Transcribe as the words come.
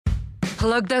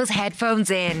Plug those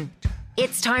headphones in.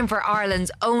 It's time for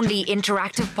Ireland's only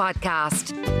interactive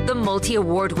podcast, the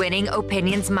multi-award winning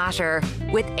Opinions Matter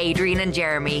with Adrian and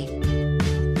Jeremy.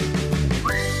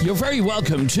 You're very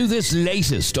welcome to this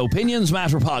latest Opinions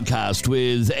Matter podcast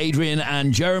with Adrian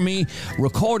and Jeremy,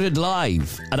 recorded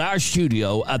live at our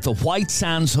studio at the White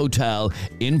Sands Hotel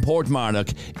in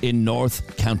Portmarnock in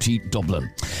North County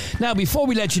Dublin. Now, before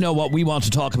we let you know what we want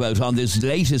to talk about on this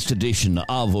latest edition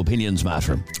of Opinions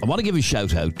Matter, I want to give a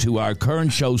shout out to our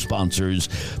current show sponsors,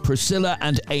 Priscilla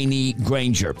and Amy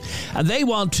Granger. And they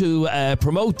want to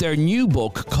promote their new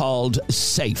book called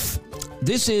Safe.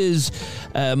 This is,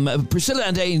 Priscilla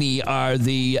and Amy are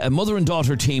the mother and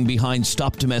daughter team behind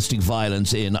Stop Domestic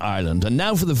Violence in Ireland. And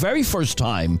now for the very first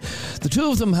time, the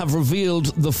two of them have revealed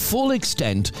the full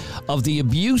extent of the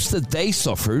abuse that they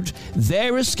suffered,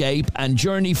 their escape and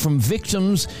journey from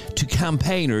victims to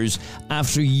campaigners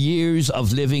after years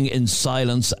of living in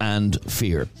silence and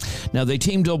fear. Now, they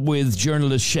teamed up with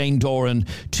journalist Shane Doran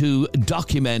to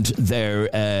document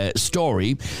their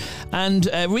story. And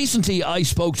recently I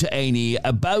spoke to Amy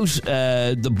about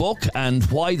the book and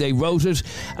why they wrote it,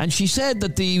 and she said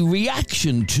that the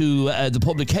reaction to the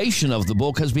publication of the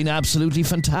book has been absolutely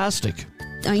fantastic.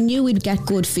 I knew we'd get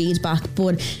good feedback,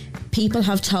 but people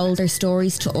have told their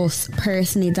stories to us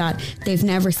personally that they've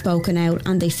never spoken out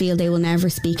and they feel they will never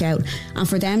speak out. And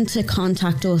for them to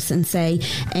contact us and say,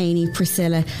 Amy,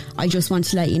 Priscilla, I just want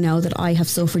to let you know that I have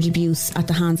suffered abuse at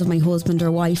the hands of my husband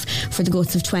or wife for the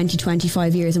guts of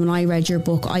 25 years. And when I read your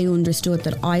book, I understood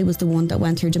that I was the one that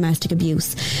went through domestic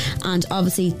abuse. And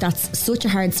obviously that's such a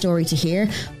hard story to hear,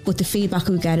 but the feedback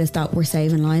we get is that we're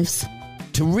saving lives.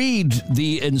 To read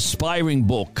the inspiring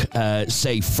book,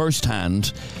 Safe,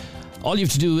 firsthand, all you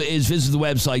have to do is visit the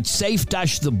website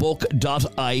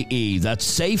safe-thebook.ie. That's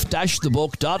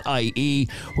safe-thebook.ie,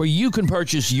 where you can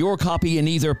purchase your copy in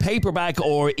either paperback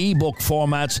or ebook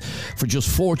formats for just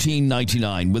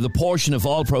 $14.99, with a portion of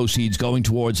all proceeds going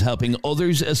towards helping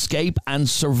others escape and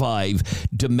survive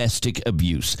domestic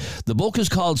abuse. The book is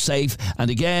called Safe,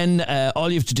 and again, all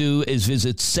you have to do is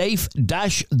visit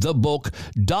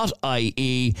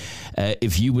safe-thebook.ie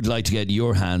if you would like to get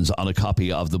your hands on a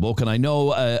copy of the book. And I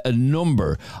know a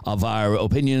number of our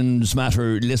Opinions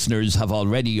Matter listeners have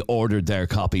already ordered their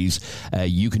copies.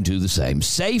 You can do the same.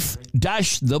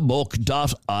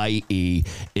 Safe-thebook.ie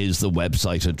is the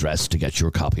website address to get your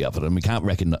copy of it, and we can't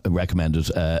recommend it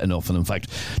enough. And in fact,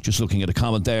 just looking at a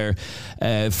comment there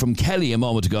from Kelly a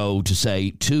moment ago to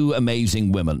say, two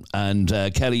amazing women. And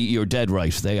Kelly, you're dead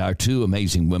right. They are two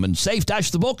amazing women.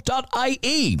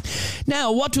 Safe-thebook.ie.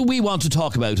 Now, what do we want to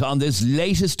talk about on this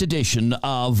latest edition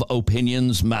of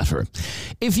Opinions Matter?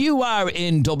 If you are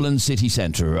in Dublin city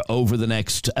centre over the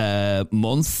next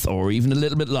month or even a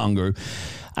little bit longer,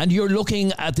 and you're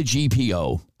looking at the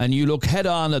GPO, and you look head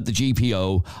on at the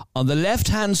GPO, on the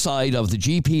left-hand side of the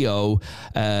GPO,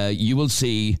 you will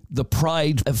see the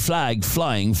Pride flag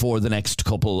flying for the next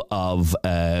couple of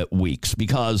weeks,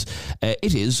 because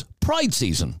it is Pride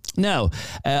season. Now,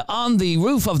 on the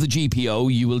roof of the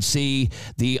GPO, you will see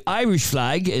the Irish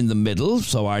flag in the middle,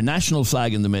 so our national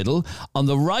flag in the middle. On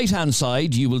the right-hand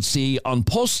side, you will see An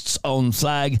Post's own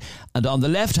flag, and on the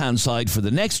left-hand side for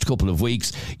the next couple of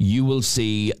weeks, you will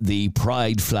see the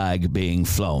Pride flag being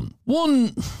flown.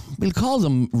 One, we'll call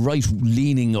them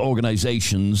right-leaning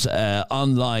organisations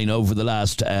online over the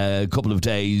last couple of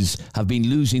days have been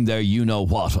losing their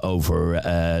you-know-what over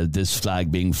this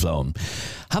flag being flown.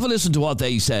 Have a listen to what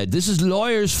they said. This is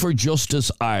Lawyers for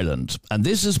Justice Ireland, and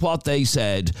this is what they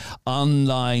said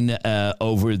online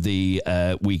over the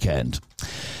weekend.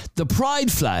 The Pride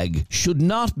flag should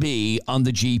not be on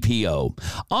the GPO.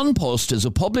 An Post is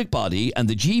a public body, and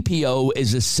the GPO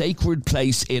is a sacred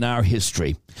place in our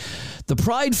history. The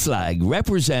Pride flag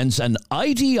represents an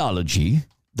ideology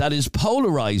that is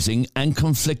polarising and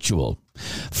conflictual.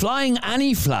 Flying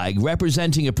any flag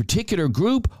representing a particular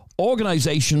group,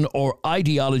 organisation or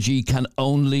ideology can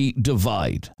only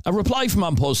divide. A reply from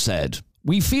An Post said,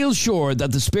 "We feel sure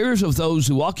that the spirit of those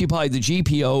who occupied the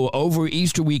GPO over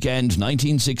Easter weekend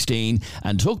 1916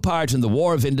 and took part in the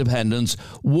War of Independence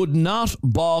would not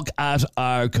balk at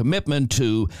our commitment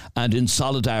to and in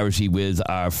solidarity with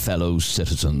our fellow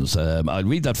citizens." I'll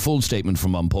read that full statement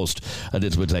from An Post a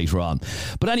little bit later on.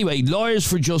 But anyway, Lawyers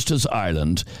for Justice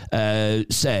Ireland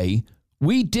say,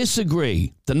 "We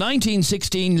disagree. The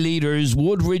 1916 leaders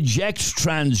would reject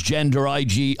transgender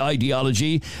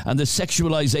ideology and the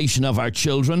sexualisation of our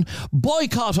children.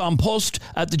 Boycott An Post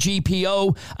at the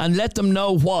GPO and let them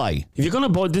know why." If you're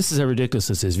going to this is how ridiculous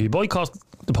this is. If you boycott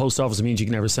the post office means you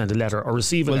can never send a letter or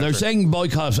receive a letter. Well, they're saying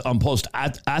boycott on post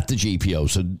at the GPO,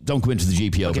 so don't go into the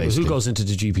GPO. Okay, but who goes into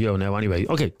the GPO now anyway?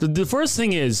 Okay, the first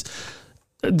thing is,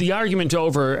 the argument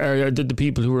over the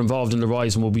people who were involved in the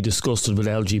rising will be disgusted with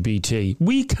LGBT.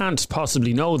 We can't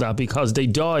possibly know that because they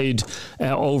died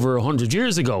over 100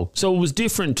 years ago. So it was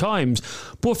different times.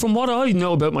 But from what I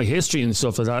know about my history and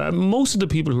stuff like that, most of the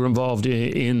people who were involved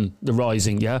in the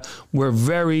rising, were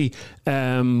very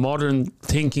modern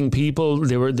thinking people.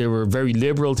 They were very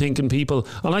liberal thinking people.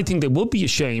 And I think they would be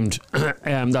ashamed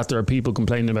that there are people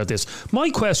complaining about this.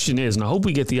 My question is, and I hope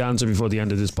we get the answer before the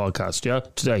end of this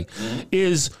podcast, today,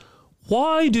 is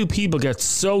why do people get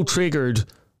so triggered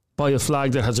by a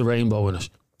flag that has a rainbow in it?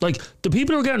 Like, the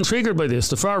people who are getting triggered by this,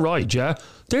 the far right,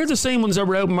 they're the same ones that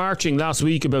were out marching last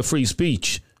week about free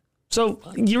speech. So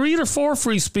you're either for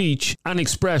free speech and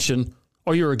expression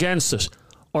or you're against it.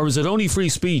 Or is it only free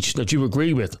speech that you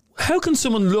agree with? How can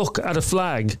someone look at a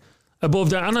flag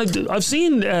above that? And I've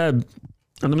seen, and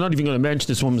I'm not even going to mention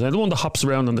this woman, the one that hops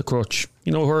around on the crutch.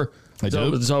 You know her? I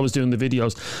do. It's always doing the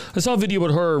videos. I saw a video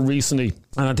with her recently,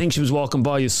 and I think she was walking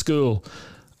by his school,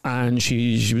 and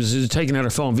she was taking out her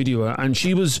phone video, and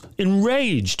she was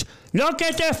enraged. Look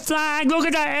at the flag. Look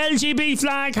at that LGBT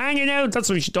flag hanging out. That's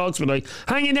what she talks about, like,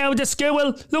 hanging out at the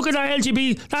school. Look at that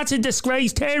LGBT. That's a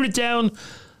disgrace. Tear it down.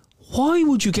 Why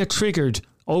would you get triggered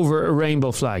over a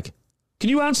rainbow flag? Can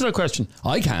you answer that question?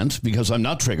 I can't, because I'm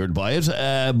not triggered by it,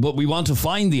 but we want to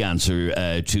find the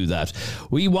answer to that.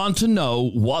 We want to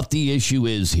know what the issue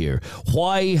is here.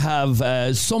 Why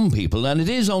have some people, and it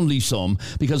is only some,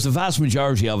 because the vast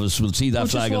majority of us will see that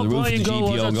flag on the roof of the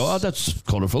GPO and go, oh, that's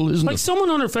colourful, isn't it? Like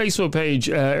someone on her Facebook page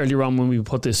earlier on when we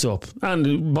put this up,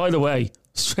 and by the way,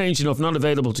 strange enough, not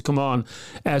available to come on,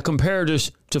 compared it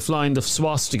to flying the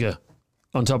swastika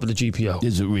on top of the GPO.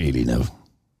 Is it really now?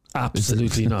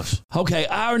 Absolutely not. Okay,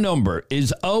 our number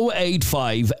is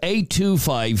 085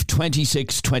 825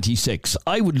 2626.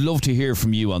 I would love to hear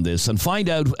from you on this and find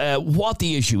out what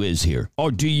the issue is here. Or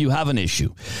do you have an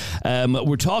issue?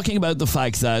 We're talking about the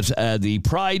fact that the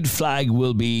Pride flag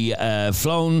will be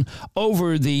flown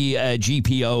over the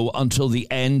GPO until the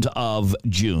end of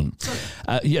June.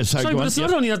 Yes, sorry, but it's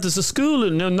not only that. There's a school,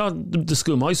 not the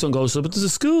school my son goes to, but there's a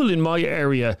school in my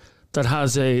area that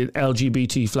has a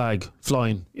LGBT flag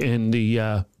flying in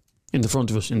the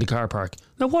front of it in the car park.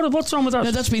 Now, what's wrong with that?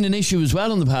 Now, that's been an issue as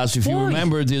well in the past. If you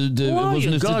remember, wasn't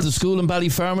it the school in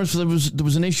Ballyfermot? There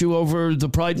was an issue over the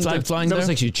Pride flag flying there. That was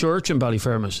actually a church in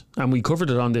Ballyfermot, and we covered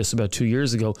it on this about 2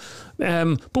 years ago.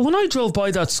 But when I drove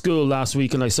by that school last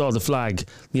week and I saw the flag,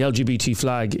 the LGBT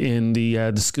flag in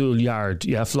the school yard,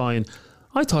 flying,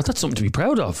 I thought that's something to be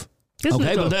proud of.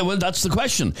 Okay, well, that's the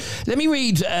question. Let me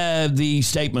read the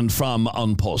statement from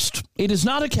An Post. It is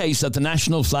not a case that the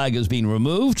national flag has been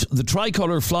removed. The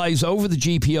tricolour flies over the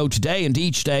GPO today and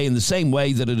each day in the same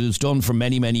way that it has done for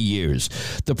many, many years.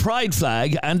 The Pride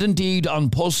flag, and indeed An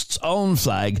Post's own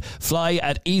flag, fly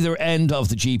at either end of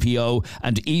the GPO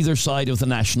and either side of the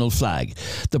national flag.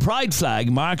 The Pride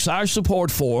flag marks our support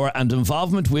for and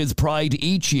involvement with Pride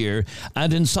each year,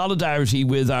 and in solidarity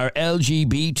with our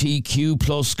LGBTQ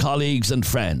plus colleagues and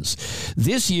friends.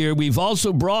 This year, we've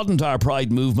also broadened our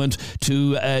Pride movement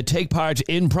to take part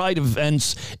in Pride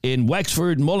events in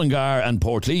Wexford, Mullingar and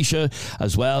Portlaoise,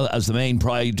 as well as the main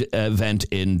Pride event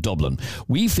in Dublin.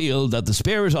 We feel that the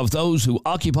spirit of those who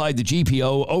occupied the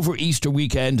GPO over Easter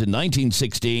weekend in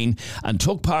 1916 and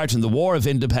took part in the War of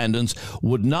Independence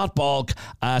would not balk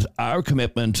at our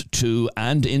commitment to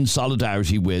and in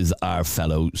solidarity with our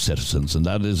fellow citizens. And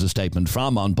that is a statement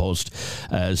from An Post,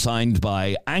 signed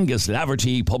by Angus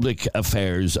Laverty, Public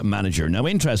Affairs Manager. Now,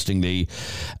 interestingly,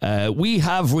 we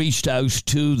have reached out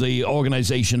to the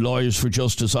organisation Lawyers for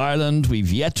Justice Ireland.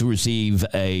 We've yet to receive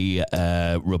a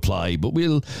reply, but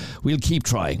we'll keep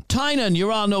trying. Tynan,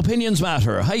 you're on Opinions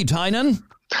Matter. Hi, Tynan.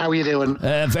 How are you doing?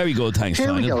 Very good, thanks, Here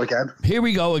Tynan. we go again. Here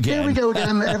we go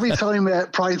again. Every time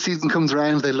Pride season comes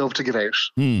around, they love to give out.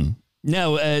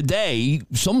 Now, they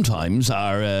sometimes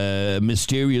are a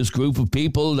mysterious group of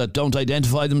people that don't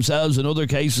identify themselves. In other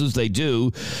cases, they do.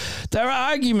 Their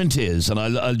argument is, and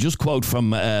I'll just quote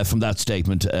from that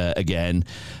statement again,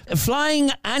 flying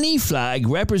any flag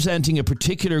representing a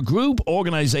particular group,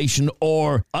 organisation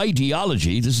or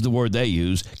ideology, this is the word they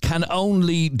use, can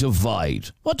only divide.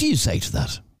 What do you say to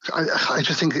that? I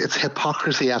just think it's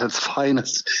hypocrisy at its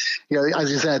finest. You know,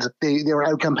 as you said, they were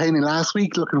out campaigning last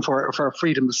week looking for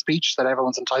freedom of speech, that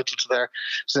everyone's entitled to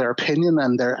their opinion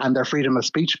and their freedom of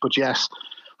speech. But yes,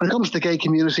 when it comes to the gay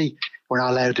community, we're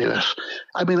not allowed to do it.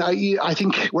 I mean, I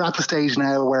think we're at the stage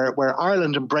now where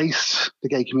Ireland embraced the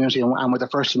gay community and we're the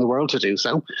first in the world to do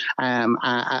so.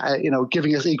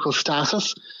 Giving us equal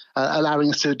status, allowing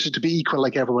us to be equal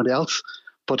like everyone else.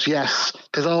 But yes,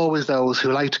 there's always those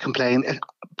who like to complain.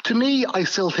 To me, I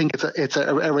still think it's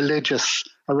a religious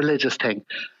thing.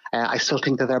 I still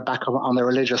think that they're back on their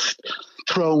religious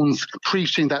thrones,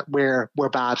 preaching that we're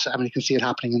bad. I mean, you can see it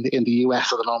happening in the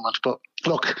US at the moment. But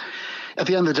look, at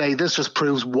the end of the day, this just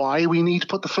proves why we need to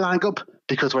put the flag up,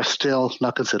 because we're still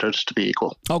not considered to be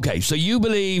equal. Okay, so you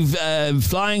believe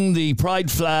flying the pride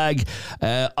flag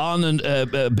on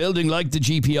a building like the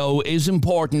GPO is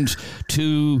important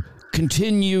to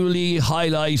continually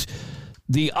highlight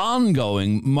the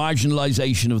ongoing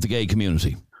marginalisation of the gay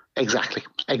community? Exactly.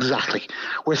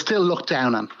 We're still looked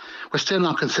down on. We're still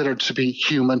not considered to be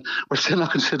human. We're still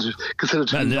not considered to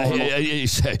be normal.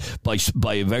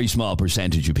 By a very small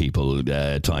percentage of people,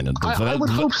 Tynan. I would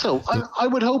hope so. I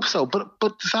would hope so. But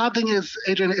the sad thing is,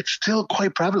 Adrian, it's still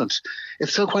quite prevalent.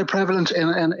 It's still quite prevalent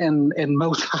in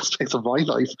most aspects of my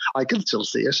life. I can still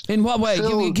see it. In what way?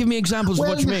 Give me examples of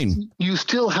what you mean. You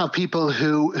still have people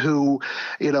who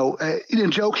in a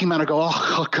joking manner go,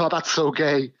 oh God, that's so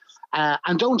gay.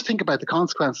 And don't think about the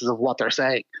consequences of what they're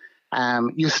saying.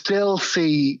 You still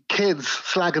see kids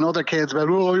slagging other kids about,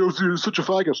 oh, you're such a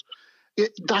faggot.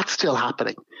 That's still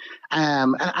happening.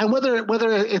 And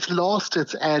whether it's lost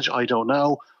its edge, I don't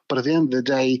know. But at the end of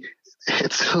the day,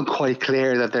 it's still quite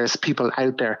clear that there's people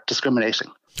out there discriminating.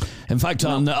 In fact,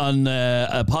 on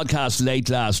a podcast late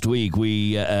last week,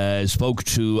 we spoke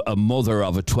to a mother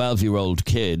of a 12-year-old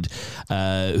kid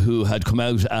who had come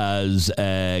out as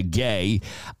gay,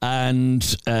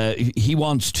 and he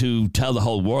wants to tell the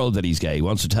whole world that he's gay. He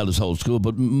wants to tell his whole school,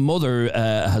 but mother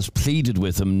has pleaded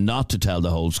with him not to tell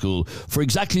the whole school for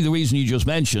exactly the reason you just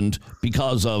mentioned,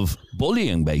 because of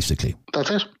bullying, basically. That's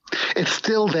it. It's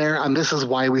still there, and this is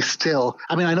why we still...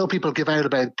 I mean, I know people give out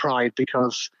about pride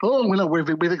because,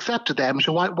 we've accepted them,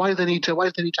 so why do they need to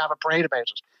have a parade about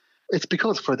it? It's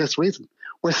because for this reason.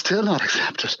 We're still not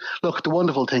accepted. Look, the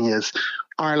wonderful thing is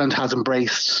Ireland has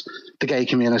embraced the gay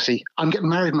community. I'm getting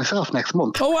married myself next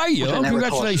month. Oh, are you?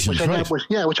 Congratulations. Which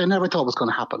I never thought was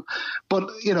going to happen. But,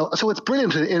 so it's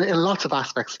brilliant in lots of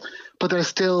aspects. But there's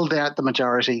still the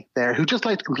majority there who just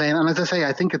like to complain. And as I say,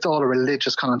 I think it's all a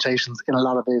religious connotations in a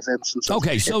lot of these instances.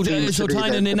 Okay, so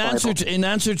Tynan, in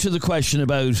answer to the question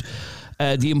about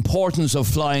the importance of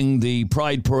flying the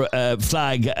pride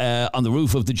flag on the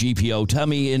roof of the GPO, tell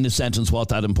me in a sentence what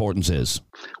that importance is.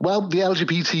 Well, the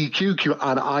LGBTQ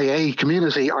and IA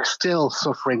community are still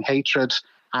suffering hatred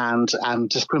and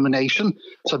discrimination.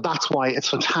 So that's why it's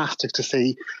fantastic to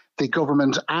see the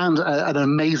government and an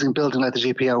amazing building like the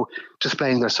GPO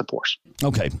displaying their support.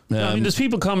 Okay. I mean, there's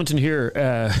people commenting here.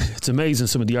 It's amazing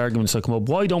some of the arguments that come up.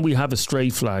 Why don't we have a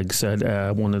straight flag, said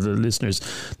one of the listeners.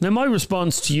 Now, my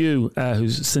response to you,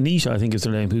 who's Sanisha, I think is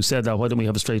her name, who said that, why don't we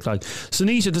have a straight flag?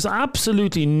 Sanisha, there's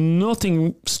absolutely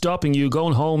nothing stopping you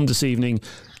going home this evening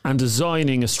and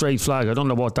designing a straight flag. I don't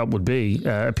know what that would be.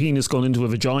 A penis going into a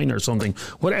vagina or something.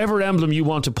 Whatever emblem you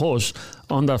want to put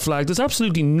on that flag, there's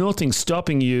absolutely nothing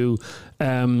stopping you.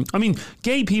 I mean,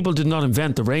 gay people did not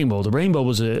invent the rainbow. The rainbow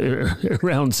was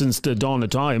around since the dawn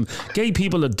of time. Gay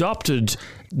people adopted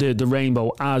the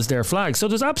rainbow as their flag. So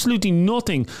there's absolutely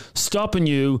nothing stopping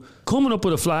you coming up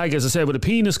with a flag, as I said, with a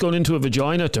penis going into a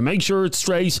vagina to make sure it's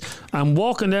straight and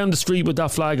walking down the street with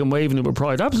that flag and waving it with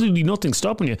pride. Absolutely nothing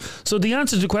stopping you. So the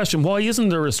answer to the question, why isn't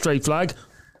there a straight flag?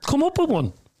 Come up with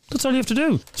one. That's all you have to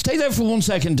do. Stay there for 1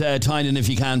 second, Tynan, if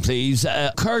you can, please.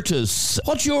 Curtis,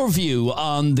 what's your view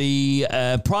on the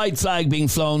pride flag being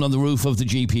flown on the roof of the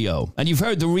GPO? And you've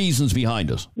heard the reasons behind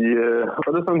it. Yeah,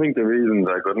 I just don't think the reasons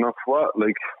are good enough.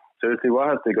 Seriously, what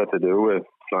has they got to do with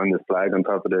flying this flag on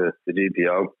top of the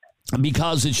GPO?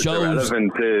 Because it shows...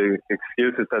 irrelevant. The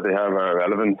excuses that they have are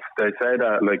irrelevant. They say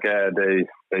that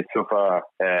they suffer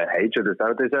hatred. Is that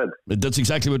what they said? That's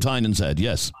exactly what Tynan said,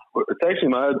 yes. It's actually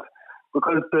mad.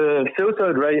 Because the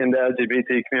suicide rate in the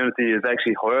LGBT community is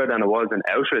actually higher than it was in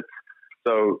Auschwitz.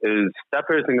 So is that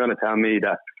person going to tell me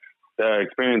that they're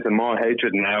experiencing more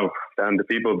hatred now than the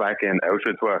people back in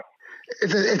Auschwitz were?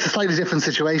 It's a slightly different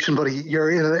situation, but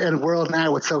you're in a world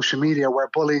now with social media where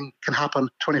bullying can happen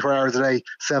 24 hours a day,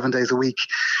 7 days a week.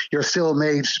 You're still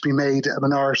made to be made a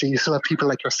minority. You still have people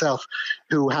like yourself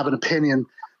who have an opinion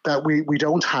that we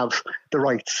don't have the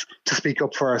rights to speak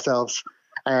up for ourselves.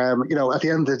 At the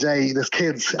end of the day, there's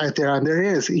kids out there, and there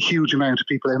is a huge amount of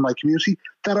people in my community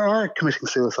that are committing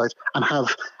suicide and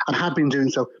have been doing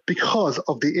so because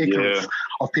of the ignorance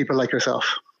of people like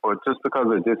yourself. But just because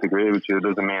I disagree with you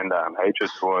doesn't mean that I'm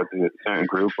hatred towards a certain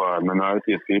group or a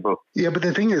minority of people. Yeah, but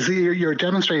the thing is, you're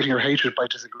demonstrating your hatred by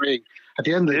disagreeing. At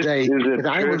the end of the day,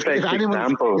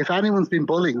 if anyone's been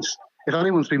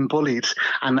bullied,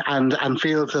 and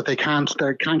feels that they can't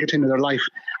continue their life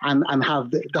and have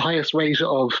the highest rate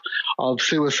of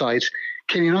suicide,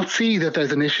 can you not see that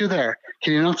there's an issue there?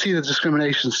 Can you not see that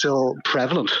discrimination is still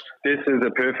prevalent? This is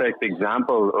a perfect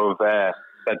example of that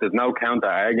there's no counter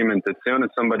argument. As soon as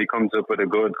somebody comes up with a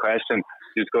good question,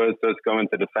 these guys just go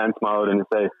into defense mode and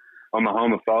say, I'm a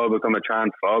homophobic, I'm a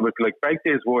transphobic. Like, break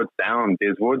these words down.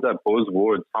 These words are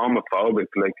buzzwords. Homophobic.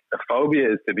 Like, a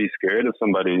phobia is to be scared of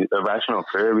somebody. Irrational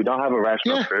fear. We don't have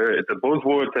irrational fear. It's a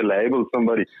buzzword to label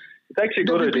somebody. It's actually a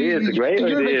good idea. It's a great idea.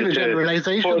 You're making a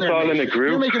generalization. Put us all in a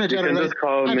group. You're making a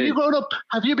generalization. Have you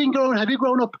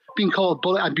grown up being called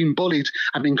and being bullied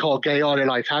and being called gay all your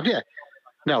life? Have you?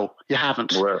 No, you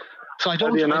haven't. Well, so I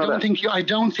don't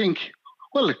think.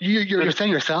 Well, you're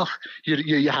saying yourself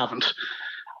you haven't.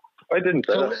 I didn't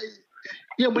say that.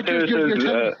 Yeah, but you're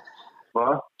telling.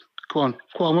 What? Go on.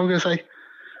 What were we going to say?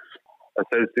 I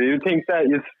said, do you think that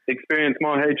you experience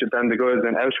more hatred than the guys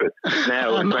in Auschwitz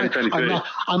now in 2023?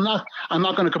 I'm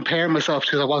not going to compare myself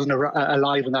because I wasn't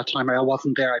alive in that time. I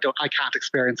wasn't there. I can't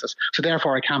experience it. So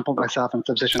therefore, I can't put myself in a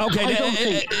position. Okay, I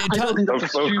don't think that's a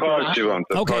stupid.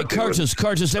 Okay,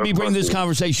 Curtis, let me bring this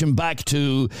conversation back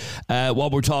to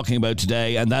what we're talking about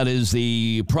today, and that is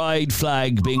the Pride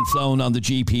flag being flown on the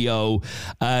GPO,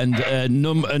 and a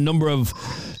number of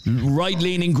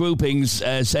right-leaning groupings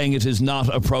saying it is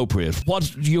not appropriate.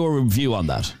 What's your view on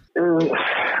that?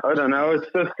 I don't know. It's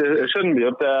just it shouldn't be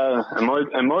up there. In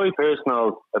my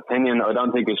personal opinion, I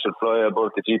don't think it should fly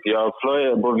above the GPO. Fly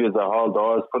above you as a hall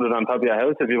doors. Put it on top of your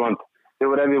house if you want.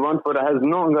 Do whatever you want, but it has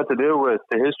nothing got to do with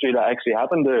the history that actually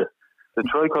happened there. The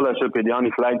tricolour should be the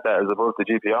only flag that is above the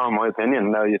GPO, in my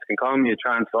opinion. Now, you can call me a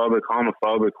transphobic,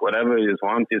 homophobic, whatever you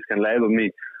want. You can label me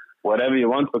whatever you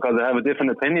want because I have a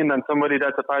different opinion than somebody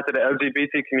that's a part of the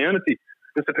LGBT community.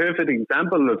 It's a perfect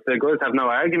example of the guys have no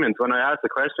argument. When I ask the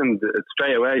question, it's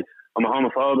straight away, I'm a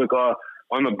homophobic or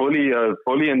I'm a bully or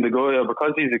bullying the guy or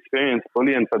because he's experienced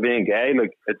bullying for being gay.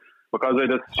 Like, it's because I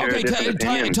just share a different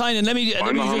opinion. Tynan, let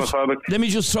me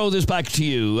just throw this back to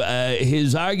you.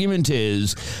 His argument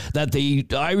is that the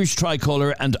Irish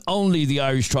tricolour and only the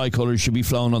Irish tricolour should be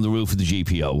flown on the roof of the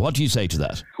GPO. What do you say to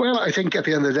that? Well, I think at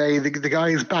the end of the day, the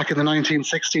guys back in the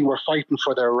 1960s were fighting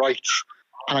for their rights.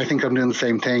 And I think I'm doing the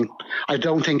same thing. I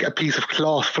don't think a piece of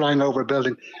cloth flying over a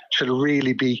building should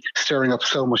really be stirring up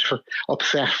so much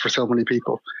upset for so many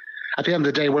people. At the end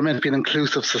of the day, we're meant to be an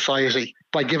inclusive society.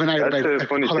 By giving out a colour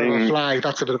of a flag,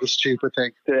 that's a bit of a stupid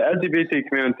thing. The LGBT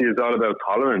community is all about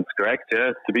tolerance, correct?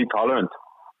 Yeah, to be tolerant.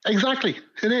 Exactly,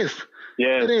 it is.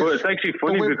 Yeah, but it's actually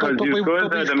funny because you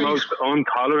guys are the most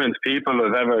intolerant people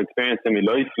I've ever experienced in my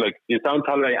life. Like, you don't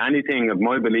tolerate anything of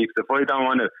my beliefs. If I don't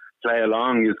want to play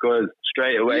along, you guys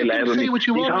straight away label me.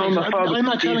 I'm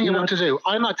not telling you what to do.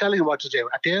 I'm not telling you what to do.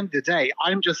 At the end of the day,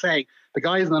 I'm just saying the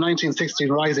guys in the 1960s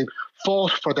Rising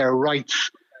fought for their rights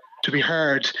to be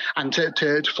heard and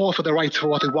to fought for their rights for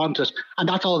what they wanted. And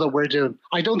that's all that we're doing.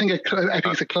 I don't think a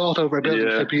piece of cloth over a building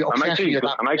should be upsetting you.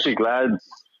 I'm actually glad.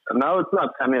 No, it's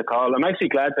not send me a call. I'm actually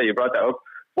glad that you brought that up.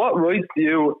 What rights do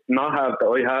you not have that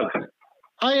I have?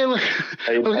 I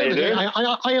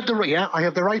have the right. Yeah, I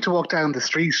have the right to walk down the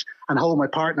street and hold my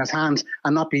partner's hand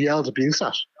and not be yelled abuse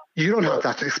at. You don't have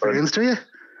that experience, do you?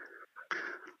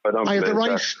 I have the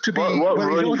right to be.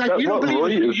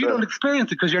 You don't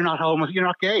experience it because you're not home. You're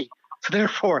not gay. So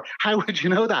therefore, how would you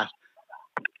know that?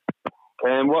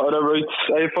 And what other rights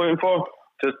are you fighting for?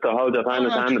 Just to hold your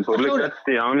partner's hand in public. That's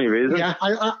the only reason. Yeah,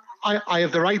 I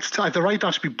have the right. I have the right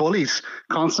not to be bullied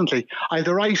constantly. I have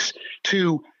the right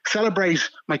to celebrate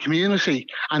my community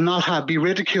and not be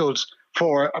ridiculed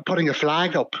for putting a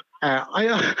flag up.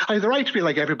 I have the right to be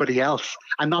like everybody else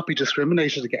and not be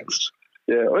discriminated against.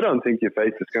 Yeah, I don't think you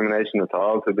face discrimination at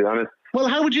all, to be honest. Well,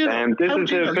 how would you? This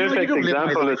is a perfect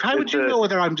example. How would you know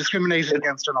whether I'm discriminated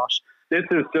against or not? This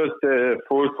is just a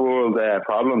first world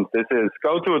problem. This is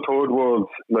go to a third world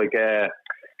like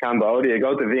Cambodia,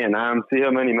 go to Vietnam, see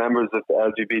how many members of the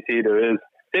LGBT there is.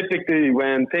 Typically,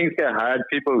 when things get hard,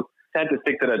 people tend to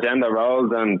stick to their gender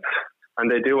roles and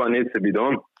they do what needs to be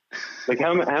done. Like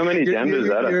how many genders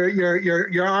are there?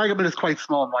 Your argument is quite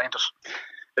small-minded.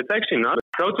 It's actually not.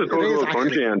 Go to a third world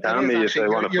country and tell me if they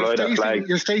want to fly that flag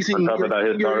on top of that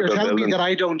historical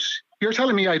building. You're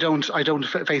telling me I don't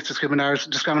face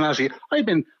discrimination.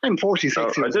 I'm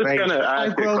 46 years of age. I'm just going to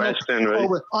ask you a question, right?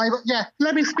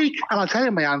 Let me speak and I'll tell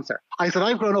you my answer. I said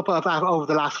I've grown up over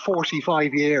the last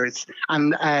 45 years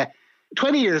and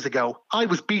 20 years ago, I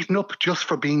was beaten up just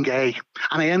for being gay,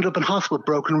 and I ended up in hospital with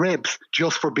broken ribs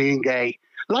just for being gay.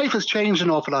 Life has changed an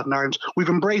awful lot in Ireland. We've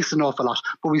embraced an awful lot,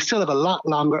 but we still have a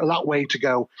lot way to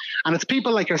go. And it's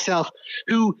people like yourself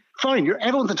who, fine,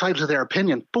 everyone's entitled to their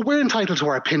opinion, but we're entitled to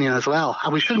our opinion as well,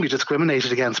 and we shouldn't be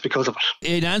discriminated against because of it.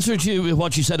 In answer to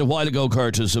what you said a while ago,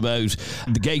 Curtis, about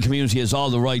the gay community has all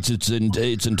the rights it's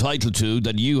entitled to,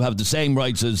 that you have the same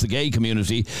rights as the gay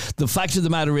community, the fact of the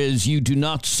matter is you do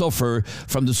not suffer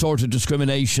from the sort of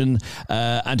discrimination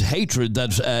and hatred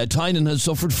that Tynan has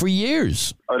suffered for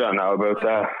years. I don't know about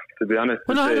that. To be honest,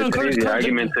 it's an easy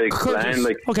argument to explain.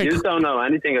 You just don't know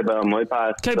anything about my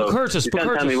past. Okay, but Curtis, you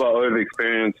can't tell me what I've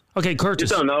experienced. Okay,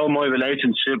 Curtis. You don't know my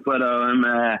relationship, whether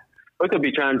I could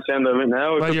be transgender right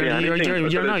now.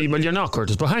 You're not,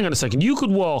 Curtis. But hang on a second. You could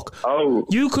walk.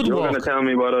 You're going to tell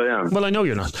me what I am. Well, I know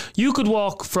you're not. You could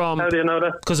walk from. How do you know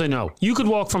that? Because I know. You could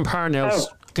walk from Parnell.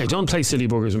 Okay, don't play silly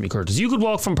buggers with me, Curtis. You could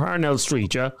walk from Parnell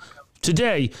Street, yeah?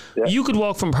 Today, you could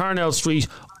walk from Parnell Street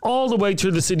all the way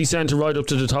through the city centre right up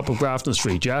to the top of Grafton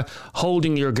Street, yeah?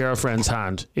 Holding your girlfriend's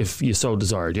hand, if you so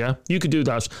desired, yeah? You could do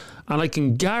that. And I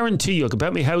can guarantee you, I could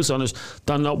bet my house on it,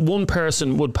 that not one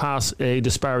person would pass a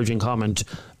disparaging comment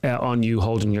on you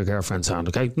holding your girlfriend's hand,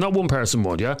 okay? Not one person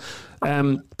would, yeah?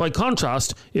 By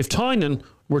contrast, if Tynan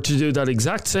were to do that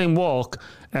exact same walk,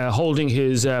 holding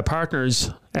his partner's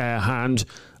hand,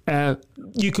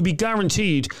 you could be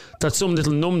guaranteed that some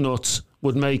little numbnuts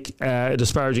would make a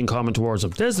disparaging comment towards him.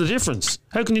 There's the difference.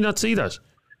 How can you not see that?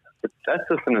 But that's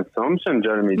just an assumption,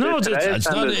 Jeremy. No, it's not an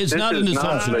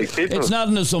assumption. It's not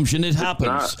an assumption. It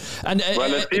happens.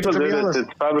 If people do this,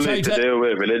 it's probably to do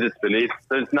with religious beliefs.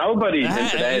 There's nobody in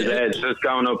today's age just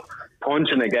going up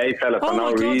punching a gay fella for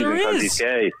no reason because he's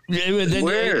gay.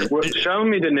 Where? Show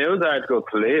me the news article,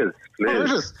 please.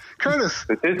 Curtis,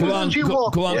 why don't you do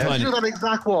that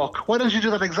exact walk? Why don't you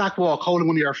do that exact walk holding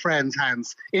one of your friends'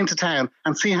 hands into town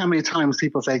and see how many times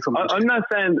people say something? I'm not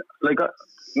saying,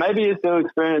 maybe you still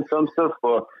experience some stuff,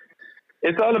 but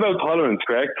it's all about tolerance,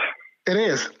 correct? It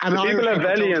is. And people have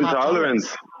very intolerant.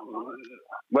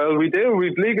 Well, we do.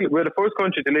 We're the first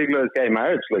country to legalise gay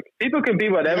marriage. People can be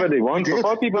whatever they want.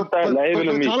 Before people start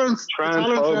labelling me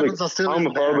transphobic,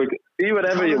 homophobic, be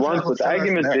whatever you want. But the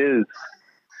argument is,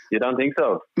 you don't think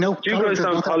so? No. You guys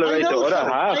don't tolerate the other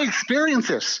half. I experience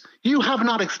it. You have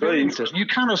not experienced it. You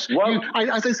cannot.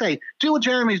 As I say, do what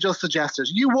Jeremy just suggested.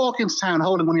 You walk into town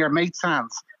holding one of your mates'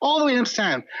 hands, all the way into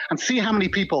town, and see how many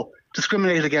people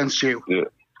discriminate against you. Yeah.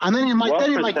 And then you might get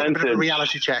a bit of a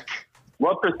reality check.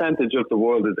 What percentage of the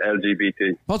world is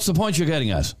LGBT? What's the point you're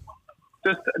getting at?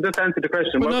 Just answer the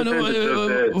question.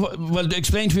 Well,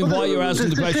 explain to me why you're asking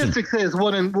the question. The statistics is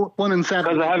 1 in 7.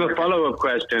 Because I have a follow-up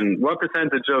question. What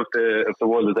percentage of the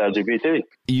world is LGBT?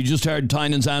 You just heard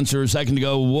Tynan's answer a second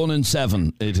ago. 1 in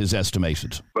 7, it is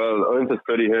estimated. Well, I have a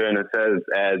study here, and it says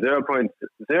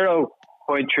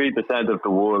 0.3% of the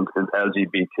world is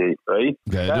LGBT, right?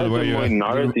 Okay, that is a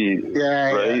minority,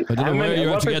 right? I don't know where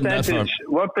you're getting that from.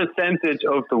 What percentage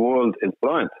of the world is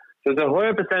blind? There's a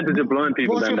higher percentage of blind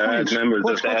people than there are members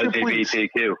of the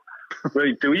LGBTQ.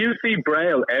 Right? Do you see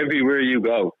Braille everywhere you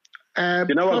go?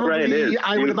 You know what Braille is?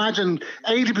 I would imagine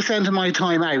 80% of my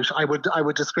time out, I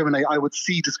would discriminate. I would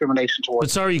see discrimination towards.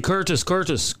 But sorry, Curtis. I'm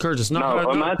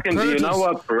asking, do you know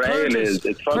what Braille is?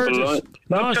 It's for blind.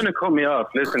 Not trying to cut me off.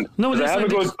 Listen. No,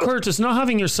 Curtis, not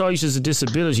having your sight is a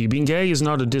disability. Being gay is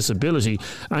not a disability,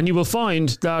 and you will find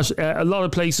that a lot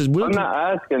of places will. I'm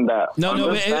not asking that.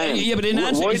 But in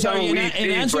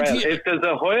answer, if there's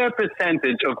a higher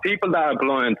percentage of people that are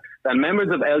blind than members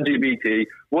of LGBT,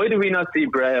 why do we not see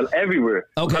Braille everywhere?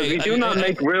 Okay, because we do not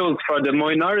make rules for the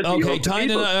minority of the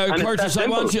people. Curtis, I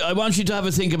want you to have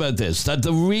a think about this. That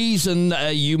the reason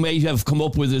you may have come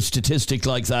up with a statistic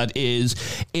like that is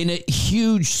in a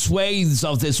huge swathes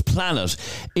of this planet,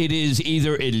 it is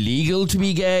either illegal to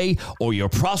be gay, or you're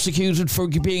prosecuted for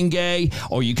being gay,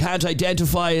 or you can't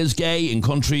identify as gay in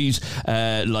countries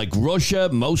like Russia,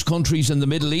 most countries in the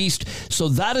Middle East. So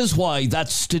that is why that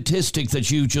statistic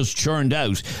that you just churned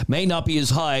out may not be as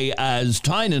high as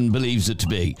Tynan believes it to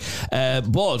be.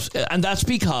 And that's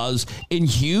because in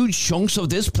huge chunks of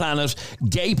this planet,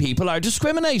 gay people are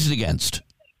discriminated against.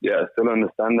 Yeah, I still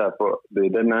understand that, but they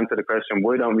didn't answer the question,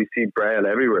 why don't we see Braille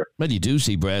everywhere? Well, you do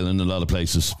see Braille in a lot of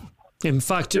places. In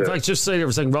fact, just say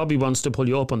everything. Robbie wants to pull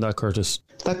you up on that, Curtis.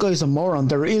 That guy's a moron.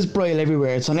 There is Braille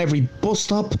everywhere. It's on every bus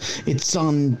stop. It's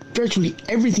on virtually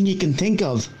everything you can think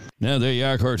of. Yeah, there you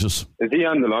are, Curtis. Is he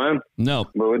on the line? No.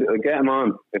 Well, get him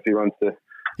on if he wants to.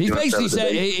 He's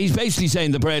basically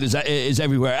saying the bread is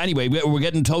everywhere. Anyway, we're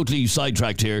getting totally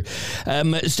sidetracked here.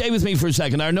 Stay with me for a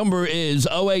second. Our number is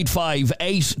 085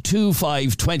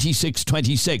 825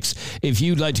 2626 if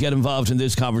you'd like to get involved in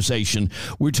this conversation.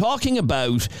 We're talking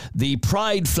about the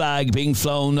pride flag being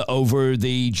flown over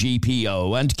the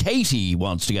GPO, and Katie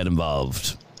wants to get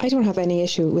involved. I don't have any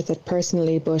issue with it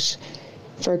personally, but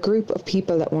for a group of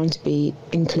people that want to be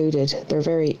included, they're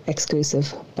very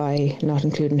exclusive by not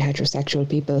including heterosexual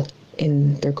people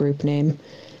in their group name.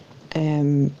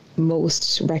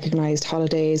 Most recognised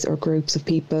holidays or groups of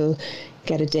people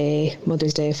get a day,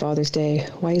 Mother's Day, Father's Day.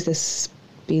 Why is this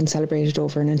being celebrated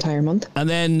over an entire month? And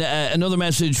then another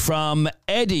message from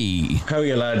Eddie. How are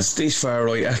you, lads? These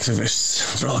far-right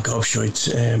activists, they're all gobshites,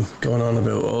 going on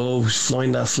about,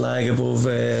 flying that flag above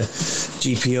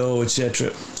GPO,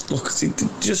 etc. Look, they've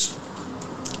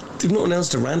nothing else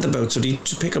to rant about, so they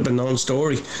just pick up a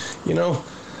non-story, you know?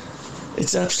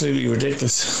 It's absolutely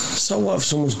ridiculous. So what if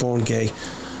someone's born gay?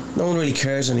 No one really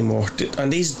cares anymore.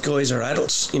 And these guys are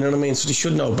adults, you know what I mean? So they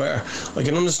should know better. I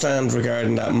can understand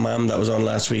regarding that mum that was on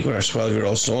last week with her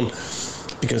 12-year-old son,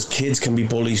 because kids can be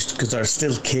bullied because they're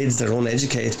still kids, they're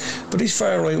uneducated. But these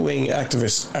far right-wing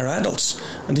activists are adults,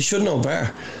 and they should know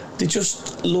better. They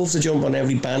just love to jump on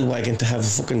every bandwagon to have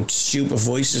fucking stupid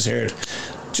voices heard.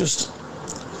 Just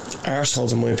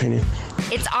arseholes, in my opinion.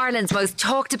 It's Ireland's most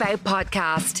talked about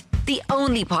podcast. The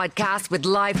only podcast with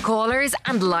live callers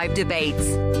and live debates.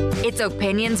 It's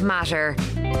Opinions Matter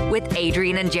with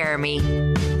Adrian and Jeremy.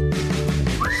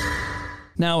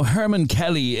 Now, Herman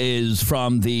Kelly is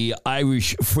from the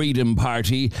Irish Freedom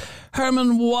Party.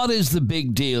 Herman, what is the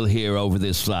big deal here over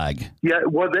this flag? Yeah,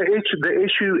 well, the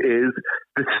issue is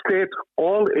the state,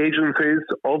 all agencies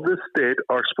of the state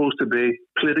are supposed to be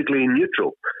politically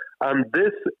neutral. And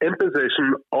this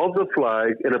imposition of the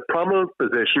flag in a prominent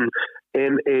position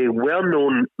in a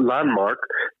well-known landmark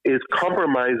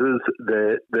compromises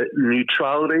the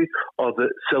neutrality of the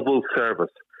civil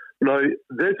service. Now,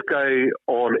 this guy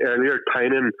on earlier,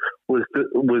 Tynan,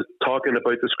 was talking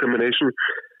about discrimination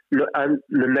in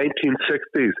the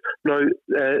 1960s. Now,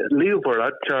 Leo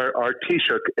Varadkar, our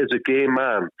Taoiseach, is a gay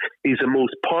man. He's the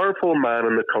most powerful man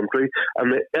in the country,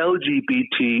 and the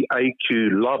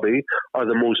LGBTIQ lobby are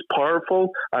the most powerful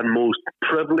and most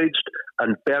privileged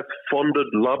and best funded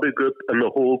lobby group in the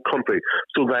whole country.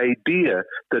 So the idea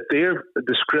that they're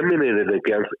discriminated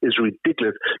against is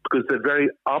ridiculous, because the very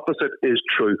opposite is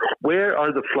true. Where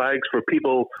are the flags for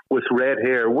people with red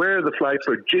hair? Where are the flags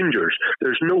for gingers?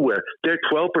 There's nowhere. They're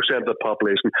 12% of the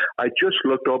population. I just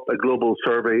looked up a global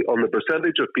survey on the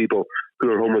percentage of people who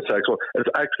are homosexual. It's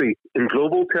actually, in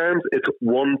global terms, it's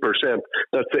 1%.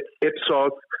 That's the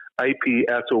Ipsos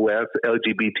IPSOS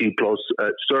LGBT plus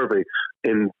survey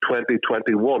in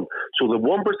 2021. So the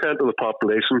 1% of the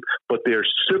population, but they're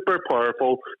super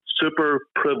powerful, super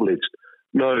privileged.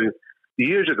 Now,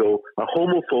 years ago, a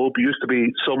homophobe used to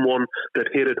be someone that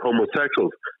hated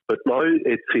homosexuals, but now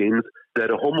it seems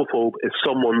that a homophobe is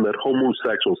someone that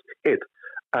homosexuals hate.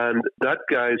 And that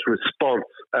guy's response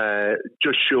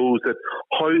just shows that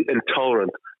how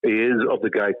intolerant he is of the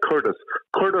guy Curtis.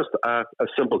 Curtis asked a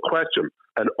simple question,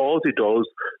 and all he does,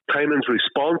 Tynan's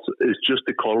response is just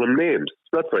to call him names.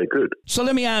 That's very good. So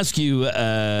let me ask you,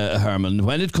 Herman,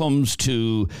 when it comes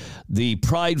to the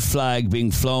pride flag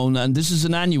being flown, and this is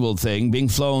an annual thing, being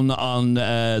flown on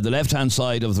the left-hand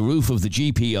side of the roof of the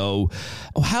GPO,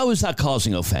 how is that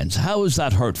causing offence? How is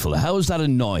that hurtful? How is that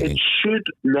annoying? It should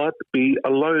not be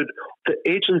allowed. The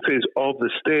agencies of the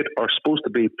state are supposed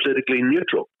to be politically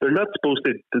neutral. They're not supposed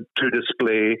to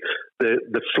display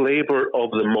the flavour of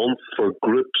the month for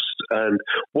groups. And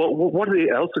what are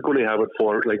they else are going to have it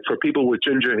for? Like for people with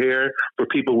ginger hair, for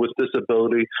people with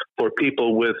disability, for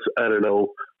people with, I don't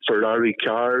know, Ferrari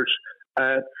cars.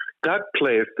 That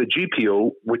place, the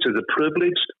GPO, which is a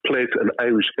privileged place in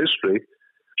Irish history,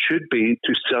 should be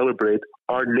to celebrate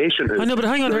our nationhood. I know, but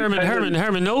hang on,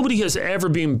 Herman. Nobody has ever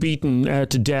been beaten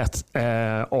to death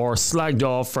or slagged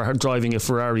off for driving a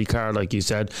Ferrari car, like you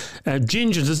said.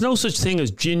 Ginger, there's no such thing as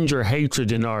ginger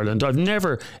hatred in Ireland. I've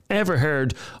never ever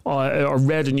heard or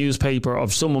read a newspaper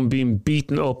of someone being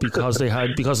beaten up because of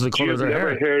the colour of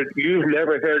their hair. You've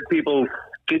never heard people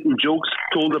getting jokes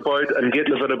told about and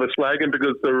getting a bit of a slagging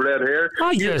because they're red hair.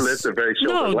 You've lived a very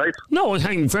short life. No,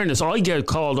 in fairness, I get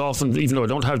called often, even though I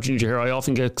don't have ginger hair, I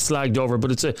often get slagged over,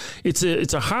 but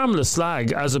it's a harmless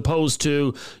slag, as opposed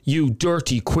to you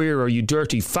dirty queer or you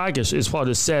dirty faggot is what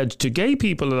is said to gay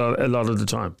people a lot of the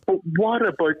time. But what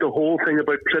about the whole thing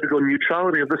about political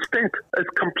neutrality of the state? It's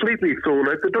completely thrown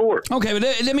out the door. Okay, but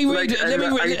let me read.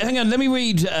 Let me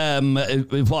read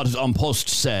what An Post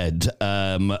said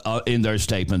in their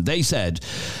statement. statement. They said,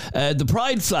 the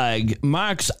Pride flag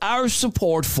marks our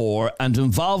support for and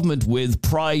involvement with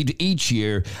Pride each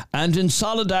year and in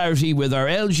solidarity with our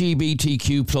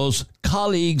LGBTQ plus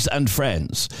colleagues and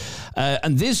friends.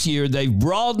 And this year they've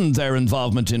broadened their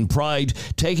involvement in Pride,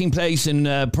 taking part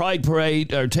in Pride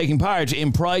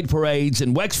parades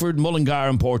in Wexford, Mullingar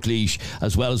and Portlaoise,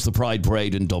 as well as the Pride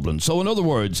Parade in Dublin. So in other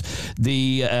words,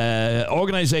 the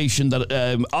organisation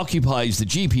that occupies the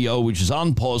GPO, which is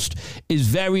on post, is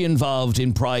very involved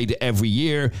in Pride every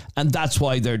year, and that's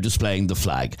why they're displaying the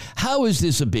flag. How is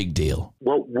this a big deal?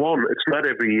 Well, one, it's not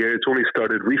every year. It's only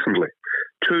started recently.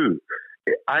 Two,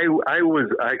 I was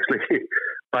actually,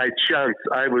 by chance,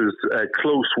 I was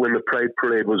close when the Pride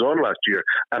Parade was on last year,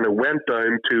 and I went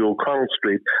down to O'Connell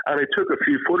Street and I took a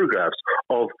few photographs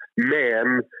of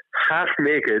men half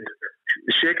naked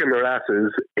shaking their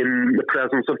asses in the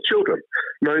presence of children.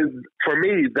 Now, for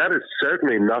me, that is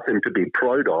certainly nothing to be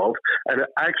proud of, and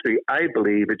actually, I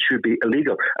believe it should be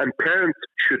illegal. And parents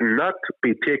should not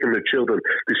be taking their children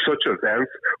to such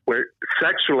events where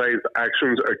sexualized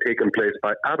actions are taking place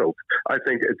by adults. I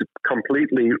think it's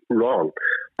completely wrong.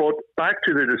 But back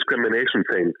to the discrimination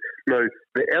thing. Now,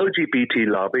 the LGBT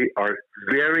lobby are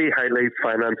very highly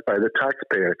financed by the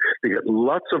taxpayer. They get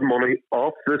lots of money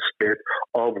off the state,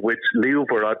 of which Leo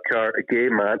Varadkar, a gay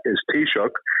man, is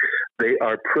Taoiseach. They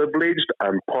are privileged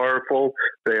and powerful.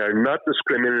 They are not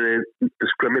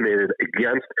discriminated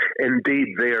against.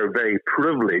 Indeed, they are very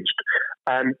privileged.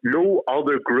 And no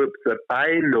other group that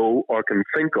I know or can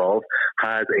think of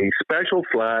has a special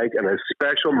flag and a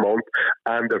special month,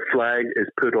 and the flag is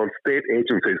put on state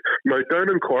agencies. Now, down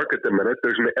in Cork at the minute,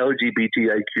 there's an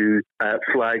LGBTIQ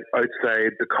flag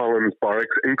outside the Collins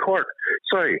Barracks in Cork.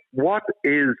 Sorry, what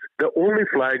is the only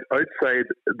flag outside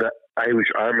the Irish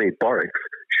Army Barracks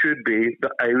should be the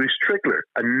Irish Tricolor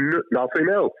and nothing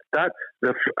else. That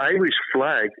the Irish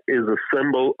flag is a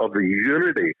symbol of the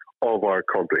unity of our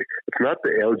country. It's not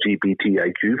the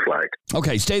LGBTIQ flag.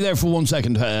 Okay, stay there for 1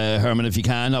 second, Herman, if you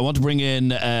can. I want to bring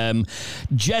in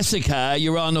Jessica.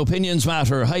 You're on Opinions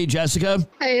Matter. Hi, Jessica.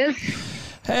 Hi.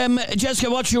 Jessica,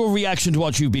 what's your reaction to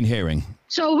what you've been hearing?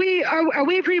 So are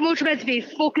we pretty much meant to be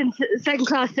fucking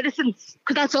second-class citizens?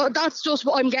 Because that's just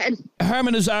what I'm getting.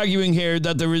 Herman is arguing here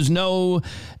that there is no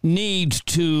need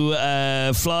to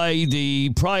fly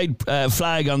the Pride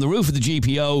flag on the roof of the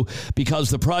GPO because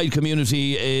the Pride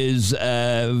community is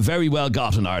very well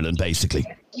got in Ireland, basically.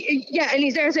 Yeah, and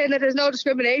he's there saying that there's no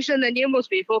discrimination, then you must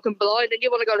be fucking blind and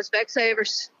you want to go to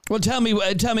Specsavers. Well, tell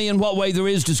me in what way there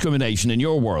is discrimination in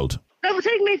your world. Now,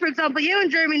 take me, for example, you and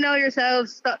Jeremy know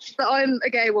yourselves that I'm a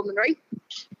gay woman, right?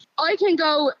 I can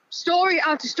go story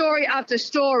after story after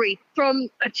story from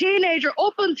a teenager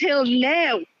up until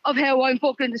now of how I'm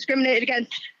fucking discriminated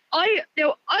against.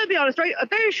 I'll be honest, right? A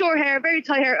very short hair, very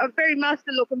tight hair, a very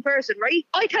masculine looking person, right?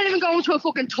 I can't even go into a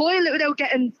fucking toilet without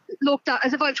getting looked at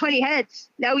as if I have 20 heads.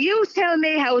 Now you tell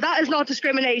me how that is not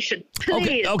discrimination.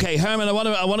 Please. Okay, Herman, I want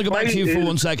to go back to you for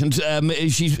 1 second.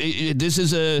 This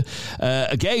is a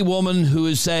gay woman who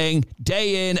is saying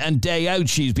day in and day out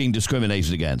she's being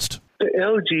discriminated against. The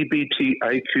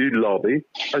LGBTIQ lobby,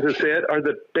 as I said, are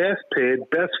the best paid,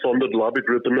 best funded lobby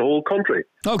group in the whole country.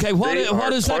 Okay, what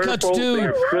has that got to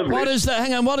do? What has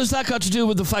that got to do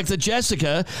with the fact that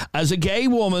Jessica, as a gay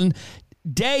woman,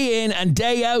 day in and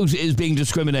day out is being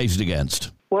discriminated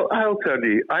against? Well, I'll tell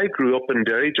you, I grew up in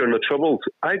Derry during the Troubles.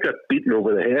 I got beaten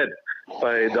over the head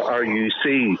by the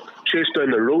RUC, chased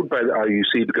down the road by the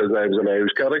RUC because I was an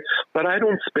Irish Catholic. But I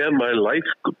don't spend my life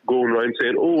going around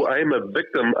saying, oh, I'm a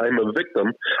victim.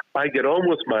 I get on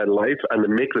with my life and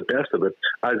make the best of it,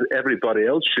 as everybody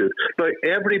else should. Now,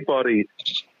 everybody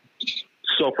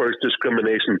suffers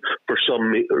discrimination for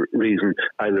some reason.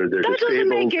 Either they're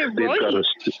disabled,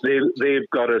 they've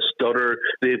got a stutter,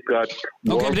 they've got...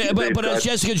 But as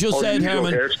Jessica just said,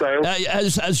 Herman,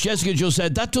 as Jessica just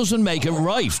said, that doesn't make it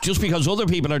right, just because other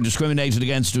people are discriminated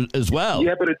against as well.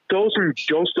 Yeah, but it doesn't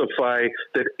justify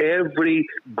that every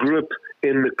group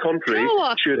in the country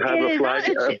should have a flag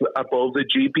above the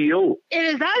GPO. It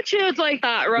is attitudes like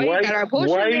that, right, that are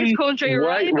pushing this country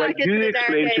right back into the dark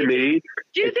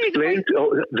ages.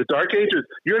 The dark ages?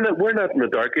 We're not in the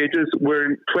dark ages.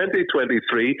 We're in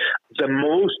 2023. The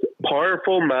most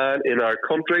powerful man in our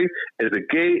country is a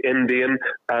gay Indian,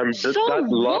 and that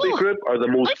lobby group are the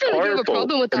most powerful in the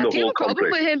whole country. Do you have a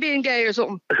problem with him being gay or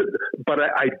something? But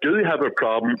I do have a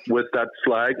problem with that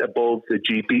flag above the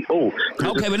GPO.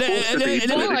 Okay,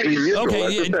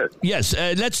 but yes,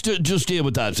 let's just deal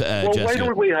with that. Well, Jessica. why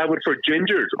don't we have it for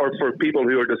gingers or for people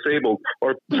who are disabled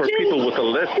or for people with a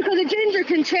lisp? Because a ginger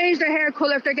can change their hair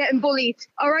colour if they're getting bullied.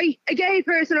 All right, a gay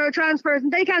person or a trans person,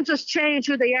 they can't just change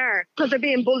who they are because they're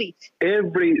being bullied.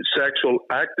 Every sexual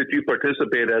act that you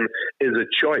participate in is a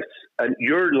choice, and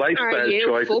your lifestyle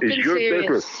choice is your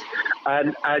business.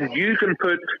 And you can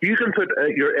put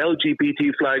your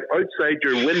LGBT flag outside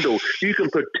your window. You can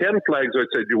put 10 flags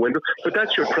outside your window, but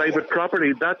that's your private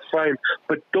property. That's fine.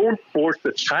 But don't force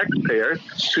the taxpayer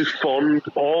to fund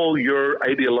all your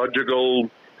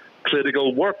ideological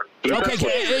political work. Okay,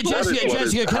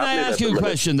 Jessica, can I ask you a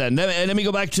question then? Let me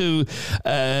go back to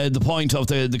the point of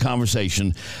the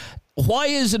conversation. Why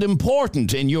is it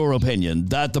important, in your opinion,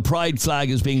 that the pride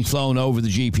flag is being flown over the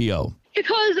GPO?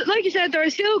 Because, like you said, there are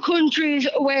still countries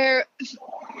where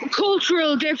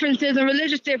cultural differences and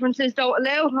religious differences don't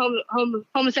allow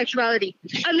homosexuality.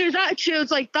 And there's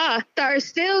attitudes like that are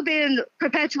still being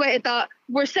perpetuated, that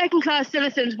we're second-class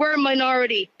citizens, we're a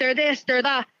minority, they're this, they're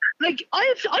that. Like,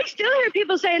 I still hear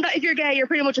people saying that if you're gay, you're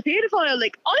pretty much a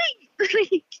paedophile.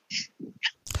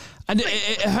 And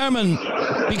Herman,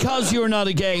 because you're not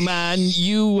a gay man,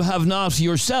 you have not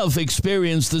yourself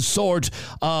experienced the sort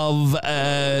of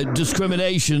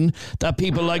discrimination that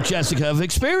people like Jessica have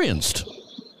experienced.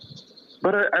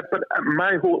 But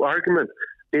my whole argument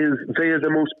is they are the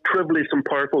most privileged and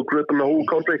powerful group in the whole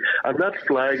country, and that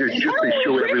flag is just to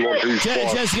show everyone who's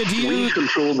Jessica, we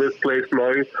control this place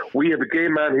now. We have a gay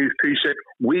man who's too sick.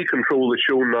 We control the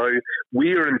show now.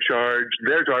 We are in charge.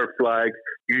 There's our flag.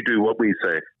 You do what we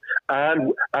say.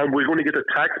 And we're going to get the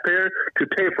taxpayer to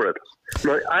pay for it.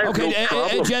 Now, I have no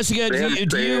problem. Jessica,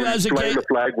 do you as a gay the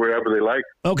flag wherever they like?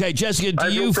 Okay, Jessica,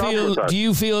 do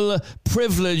you feel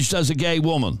privileged as a gay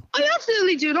woman? I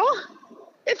absolutely do not.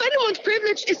 If anyone's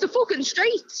privileged, it's the fucking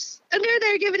streets. And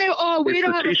they're giving out, we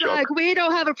don't have a flag, we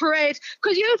don't have a parade.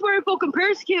 Because you were fucking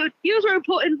persecuted. You were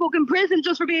put in fucking prison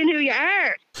just for being who you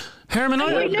are. Herman,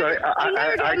 actually,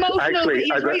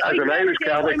 as an Irish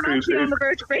Catholic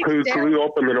who grew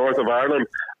up in the north of Ireland,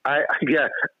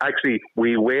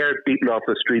 we were beaten off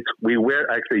the streets. We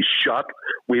were actually shot.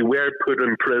 We were put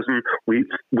in prison. We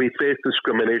face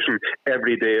discrimination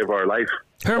every day of our life.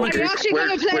 Herman, you're actually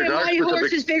going to play my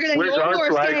horse is bigger than your horse.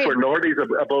 Where's our flag for Nordies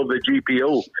above the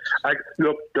GPO?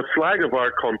 Look, the flag of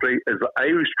our country is the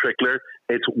Irish tricolor.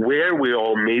 It's where we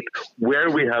all meet, where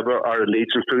we have our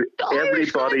allegiance to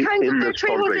everybody in this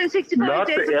country, not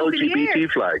the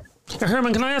LGBT flag.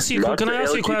 Herman, can I ask you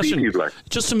a question?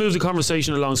 Just to move the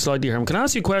conversation along slightly, Herman, can I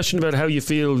ask you a question about how you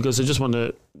feel, because I just want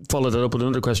to follow that up with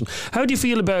another question. How do you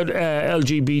feel about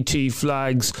LGBT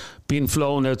flags being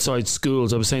flown outside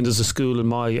schools? I was saying there's a school in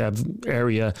my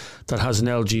area that has an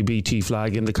LGBT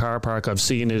flag in the car park. I've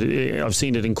seen it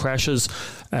in creches.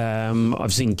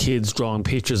 I've seen kids drawing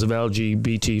pictures of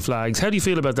LGBT flags. How do you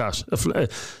feel about that?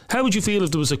 How would you feel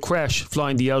if there was a creche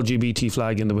flying the LGBT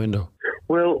flag in the window?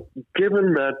 Well,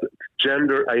 given that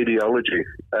gender ideology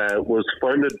was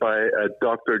founded by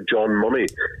Dr. John Money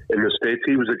in the States,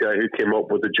 he was the guy who came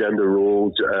up with the gender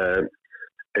roles,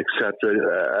 etc.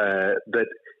 That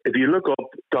if you look up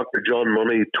Dr. John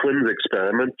Money twins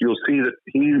experiment, you'll see that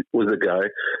he was a guy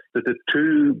that the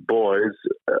two boys,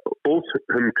 both of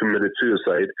whom committed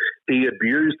suicide, he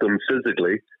abused them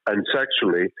physically and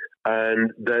sexually.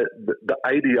 And the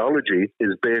ideology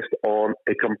is based on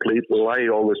a complete lie,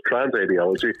 all this trans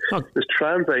ideology. This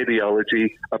trans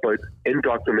ideology about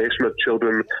indoctrination of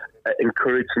children,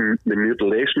 encouraging the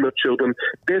mutilation of children,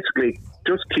 basically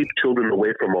just keep children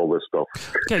away from all this stuff.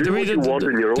 Okay, do what you want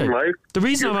in your own life. You're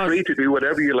free to do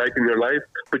whatever you like in your life,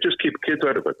 but just keep kids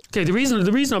out of it. Okay, the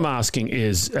reason I'm asking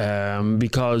is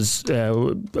because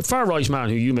a far-right man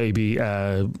who you may be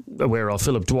aware of,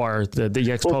 Philip Dwyer,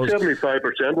 the exposed... 75%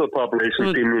 of the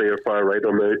population seemingly are far-right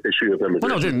on the issue of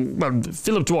immigration.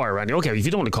 Philip Dwyer, Randy, okay, if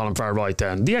you don't want to call him far-right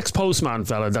then. The ex-postman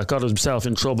fella that got himself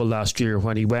in trouble last year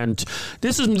when he went...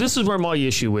 This is where my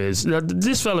issue is.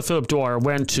 This fella, Philip Dwyer,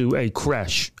 went to a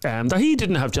creche that he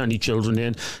didn't have any children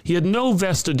in. He had no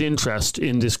vested interest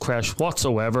in this creche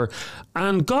whatsoever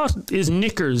and got his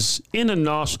knickers in a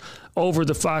knot over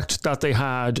the fact that they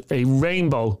had a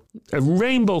rainbow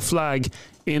flag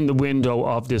in the window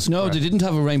of this. No, they didn't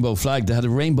have a rainbow flag. They had a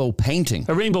rainbow painting.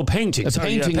 A rainbow painting.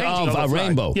 Painting of a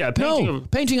rainbow. Yeah,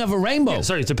 painting of a rainbow. Yeah,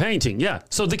 sorry, it's a painting. Yeah.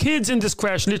 So the kids in this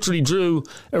crash literally drew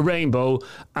a rainbow,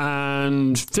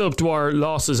 and Philip Dwyer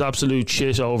lost his absolute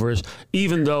shit over it,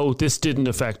 even though this didn't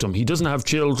affect him. He doesn't have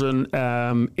children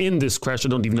in this crash. I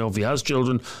don't even know if he has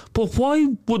children. But why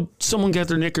would someone get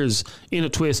their knickers in a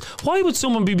twist? Why would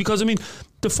someone be? Because, I mean,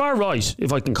 the far right,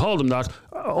 if I can call them that,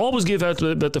 always give out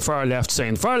about the far left,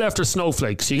 saying far left are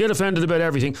snowflakes. You get offended about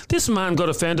everything. This man got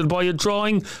offended by a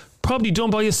drawing, probably done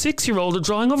by a 6-year-old, a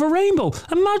drawing of a rainbow.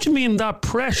 Imagine being that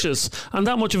precious and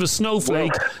that much of a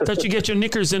snowflake that you get your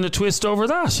knickers in a twist over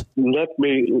that. Let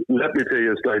me tell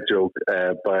you a slight joke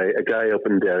by a guy up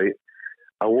in Derry.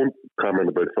 I won't comment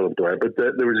about Philip Dwyer, but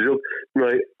there was a joke.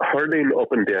 Now, hurling up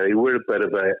in Derry, we're a bit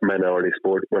of a minority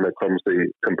sport when it comes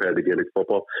to compared to Gaelic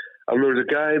football. And there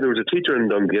was a teacher in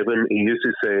Dungiven. He used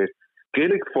to say,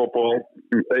 Gaelic football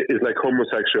is like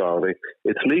homosexuality.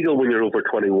 It's legal when you're over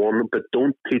 21, but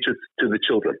don't teach it to the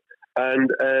children. And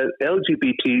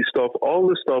LGBT stuff, all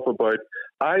the stuff about,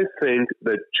 I think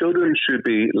that children should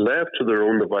be left to their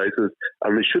own devices,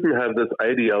 and they shouldn't have this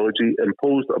ideology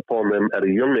imposed upon them at a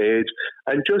young age,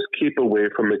 and just keep away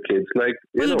from the kids. Like,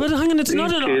 but hang on, it's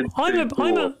not.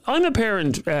 I'm a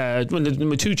parent when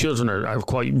my two children are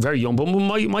quite very young, but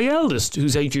my eldest,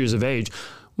 who's 8 years of age,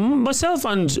 myself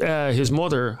and his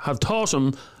mother have taught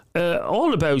him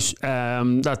all about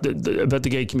about the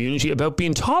gay community, about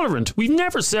being tolerant. We've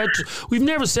never said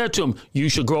to him, you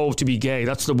should grow up to be gay.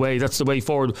 That's the way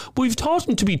forward. But we've taught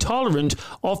him to be tolerant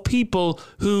of people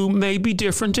who may be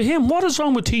different to him. What is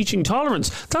wrong with teaching tolerance?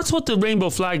 That's what the rainbow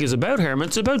flag is about, Herman.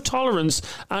 It's about tolerance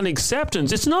and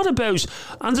acceptance. It's not about,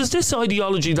 and there's this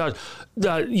ideology that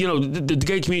the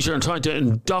gay community are trying to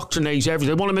indoctrinate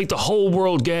everything. They want to make the whole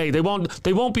world gay. They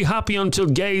won't be happy until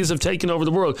gays have taken over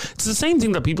the world. It's the same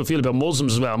thing that people feel about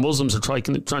Muslims as well. Muslims are trying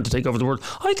to take over the world.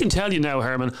 I can tell you now,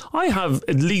 Herman, I have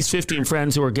at least 15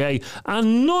 friends who are gay,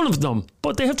 and none of them,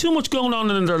 but they have too much going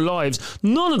on in their lives.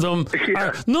 None of them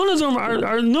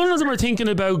are thinking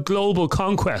about global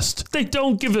conquest. They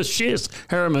don't give a shit,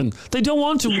 Herman. They don't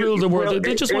want to rule the world.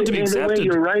 They just want to be accepted. In a way,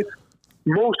 you're right.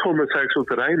 Most homosexuals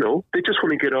that I know, they just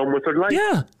want to get on with their life.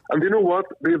 Yeah. And you know what?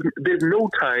 They've no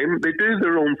time. They do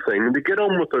their own thing. They get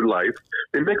on with their life.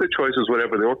 They make their choices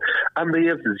whatever they want. And they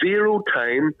have zero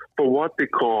time for what they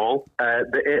call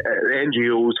the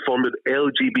NGOs funded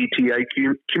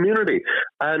LGBTIQ community.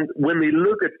 And when they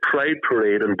look at Pride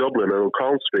Parade in Dublin and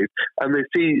O'Connell Street, and they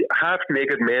see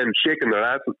half-naked men shaking their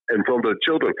asses in front of the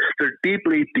children, they're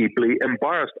deeply, deeply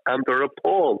embarrassed, and they're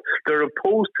appalled. They're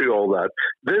opposed to all that.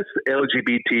 This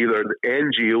LGBT, or the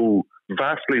NGO,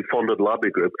 vastly funded lobby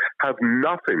group, have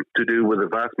nothing to do with the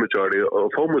vast majority of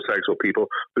homosexual people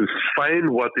who find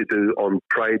what they do on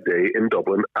Pride Day in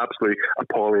Dublin absolutely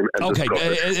appalling and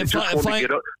disgusting.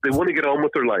 They want to get on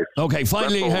with their life. Okay,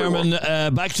 finally, Herman,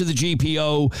 back to the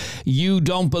GPO. You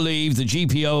don't believe the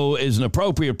GPO is an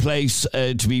appropriate place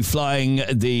to be flying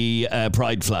the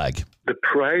Pride flag? The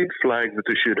pride flag that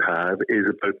they should have is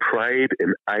about pride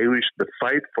in Irish, the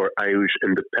fight for Irish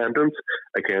independence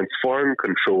against foreign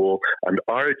control, and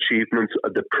our achievements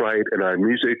of the pride in our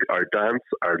music, our dance,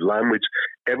 our language,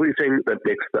 everything that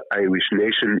makes the Irish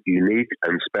nation unique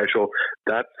and special.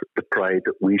 That's the pride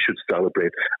that we should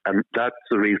celebrate. And that's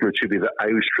the reason it should be the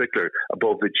Irish tricolor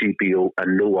above the GPO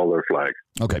and no other flag.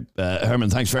 Okay,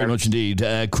 Herman, thanks very much indeed.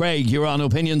 Craig, you're on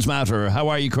Opinions Matter. How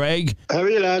are you, Craig? How are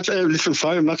you, lads? Listen,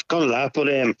 sorry, I'm not going to laugh, but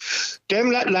them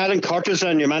lad in Curtis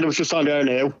and your man that was just on there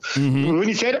now, when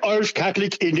you said Irish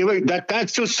Catholic, you knew that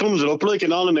just sums it up, like, you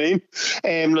know what I mean?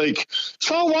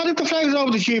 So what if the flag is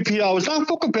over the GPO? Is that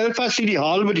fucking Belfast City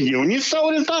Hall with the unions?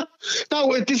 So is that?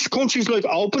 No, this country's like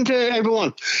open to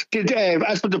everyone.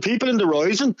 As for the people in the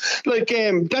rising,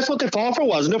 that's what they fought for,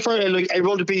 wasn't it? For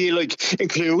everyone to be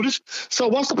included. So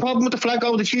what's the problem with the flag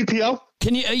over the GPO?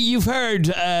 You've heard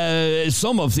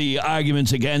some of the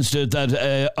arguments against it,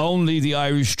 that only the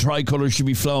Irish tricolour should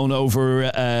be flown over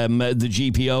the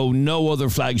GPO. No other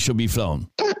flag should be flown.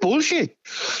 That's bullshit.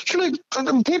 So,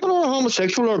 people who are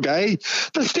homosexual or gay,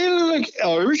 they're still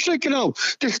Irish. They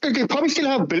probably still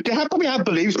have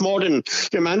beliefs more than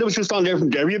your man that was just on there from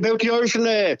Derry about the Irish and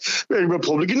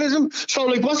republicanism. So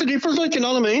what's the difference? You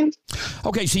know what I mean?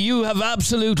 Okay, so you have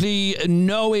absolutely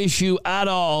no issue at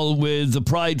all with the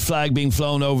pride flag being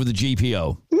flown over the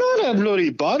GPO? Not at a bloody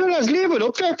bother. Let's leave it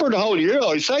up there for the whole year,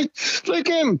 I say. Like,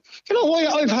 you know,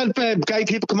 I've had gay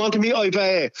people come on to me. I've,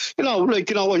 I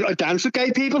dance with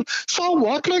gay people. So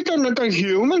what? Like, they're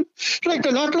human. Like,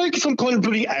 they're not like some kind of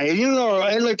bloody alien or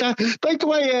like that. Like the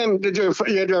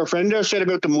way your friend there said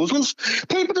about the Muslims.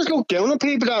 People just look down on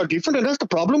people that are different, and that's the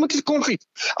problem with this country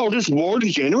or this world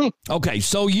in general. Okay,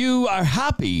 so you are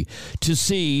happy to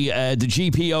see the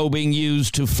GPO being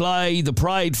used to fly the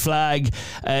pride flag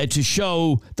to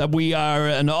show that we are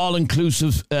an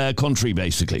all-inclusive country,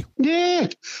 basically. Yeah,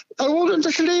 I wouldn't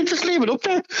just leave it up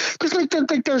there, because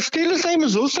like they're still the same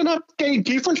as us. They're not any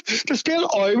different. They're still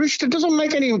Irish. It doesn't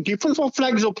make any difference what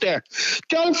flag's up there.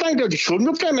 The only flag that shouldn't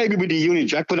up there maybe with the Union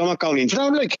Jack, but I'm not going into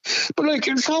that.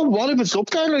 But so what if it's up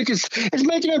there? Like, it's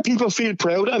making our people feel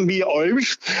proud and be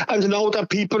Irish, and to know that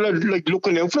people are like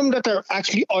looking out for them, that they're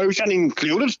actually Irish and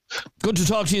included. Good to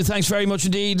talk to you. Thanks very much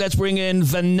indeed. Let's bring in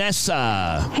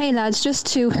Vanessa. Hey lads, just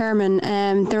to Herman,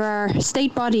 there are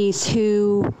state bodies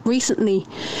who recently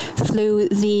flew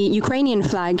the Ukrainian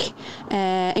flag,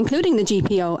 including the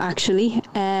GPO actually.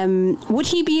 Would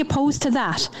he be opposed to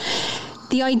that?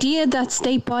 The idea that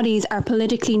state bodies are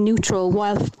politically neutral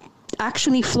while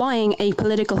actually flying a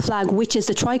political flag, which is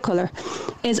the tricolour,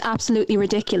 is absolutely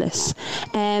ridiculous.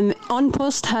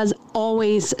 Unpost has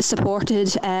always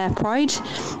supported Pride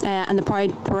and the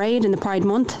Pride Parade and the Pride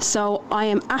Month, so I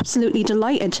am absolutely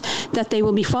delighted that they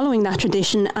will be following that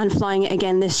tradition and flying it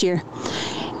again this year.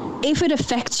 If it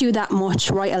affects you that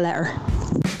much, write a letter.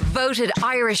 Voted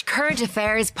Irish Current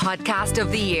Affairs Podcast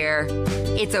of the Year.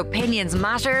 It's Opinions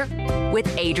Matter with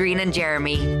Adrian and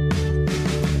Jeremy.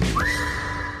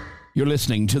 You're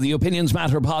listening to the Opinions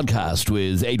Matter podcast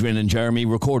with Adrian and Jeremy,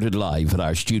 recorded live at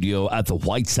our studio at the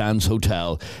White Sands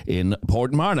Hotel in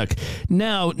Portmarnock.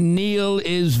 Now, Neil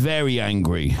is very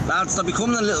angry. Lads, they're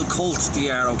becoming a little cult,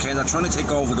 they are, okay? They're trying to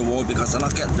take over the world because they're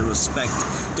not getting the respect.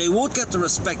 They would get the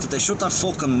respect if they shut their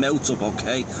fucking mouths up,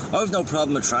 okay? I've no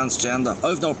problem with transgender.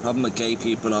 I've no problem with gay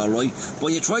people, alright? But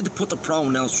when you try to put the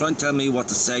pronouns, try and tell me what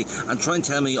to say, and try and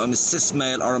tell me I'm a cis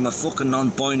male or I'm a fucking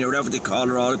non-binary, whatever they call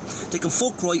her, alright? They can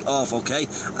fuck right off. Okay,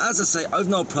 as I say, I've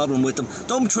no problem with them.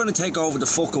 Don't be trying to take over the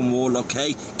fucking world,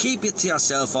 okay? Keep it to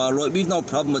yourself, alright? We've no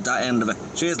problem with that end of it.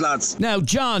 Cheers, lads. Now,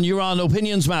 John, you're on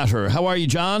Opinions Matter. How are you,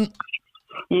 John?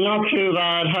 Not too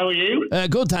bad. How are you?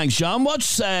 Good, thanks, John.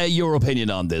 What's your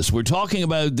opinion on this? We're talking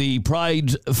about the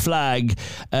Pride flag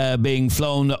being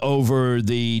flown over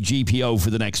the GPO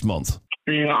for the next month.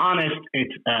 Being honest,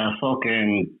 it's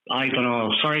fucking, I don't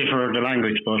know, sorry for the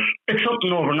language, but it's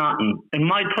something over nothing. In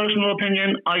my personal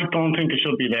opinion, I don't think it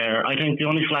should be there. I think the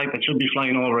only flag that should be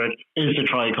flying over it is the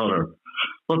tricolour.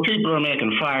 But people are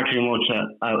making far too much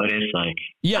out of this, like.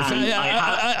 Yes,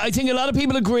 I think a lot of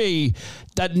people agree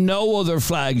that no other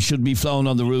flag should be flown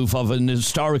on the roof of an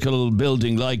historical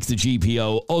building like the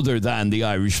GPO other than the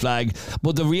Irish flag.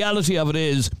 But the reality of it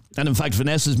is, and in fact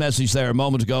Vanessa's message there a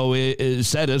moment ago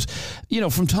said it, you know,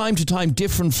 from time to time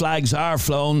different flags are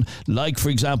flown, like for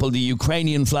example the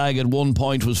Ukrainian flag at one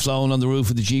point was flown on the roof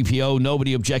of the GPO.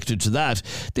 Nobody objected to that.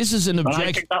 This is an objection.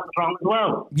 I think that's wrong as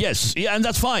well. Yes, yeah, and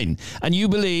that's fine. And you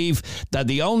believe that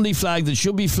the only flag that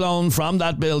should be flown from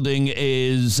that building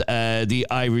is the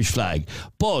Irish flag.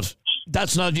 But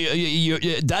that's not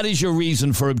that is your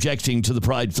reason for objecting to the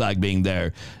Pride flag being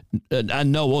there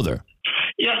and no other.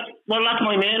 Yeah, well, that's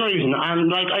my main reason.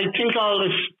 And like, I think all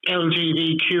this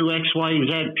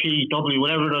LGBTQXYZPW,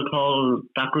 whatever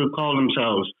that group call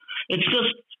themselves, it's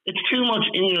too much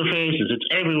in your faces. It's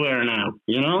everywhere now,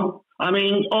 you know? I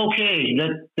mean, okay,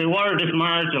 that they were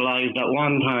marginalised at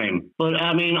one time, but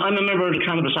I mean, I'm a member of the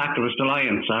Cannabis Activist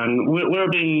Alliance, and we're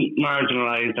being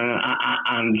marginalised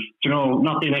and you know,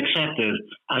 not being accepted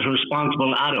as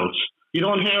responsible adults. You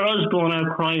don't hear us going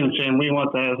out crying saying we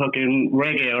want the fucking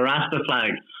reggae or Rasta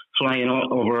flag flying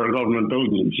over our government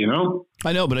buildings, you know?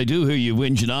 I know, but I do hear you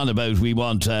whinging on about we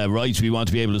want rights, we want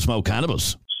to be able to smoke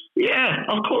cannabis. Yeah,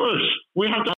 of course. We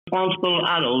have to responsible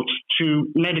adults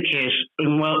to medicate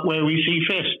in where we see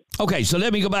fit. Okay, so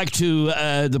let me go back to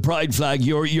the Pride flag.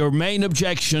 Your main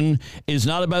objection is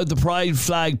not about the Pride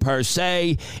flag per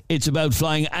se. It's about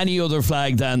flying any other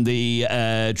flag than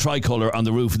the tricolour on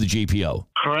the roof of the GPO.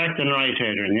 Correct and right,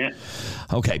 Adrian, yeah.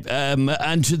 Okay.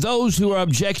 And to those who are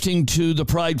objecting to the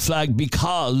Pride flag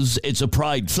because it's a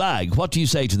Pride flag, what do you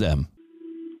say to them?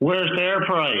 Where's their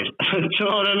pride? Do you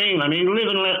know what I mean? I mean, live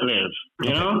and let live, you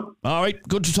know? All right,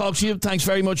 good to talk to you. Thanks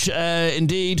very much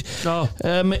indeed.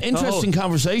 Interesting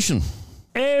conversation.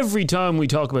 every time we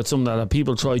talk about something like that,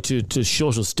 people try to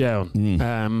shut us down.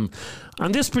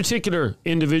 And this particular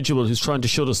individual who's trying to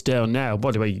shut us down now,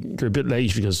 by the way, you're a bit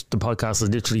late because the podcast is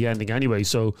literally ending anyway,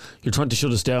 so you're trying to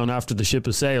shut us down after the ship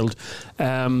has sailed.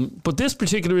 But this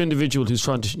particular individual who's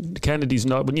trying to, Kennedy's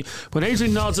not, when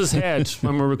Adrian nods his head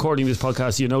when we're recording this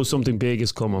podcast, you know something big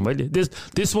is coming. Right?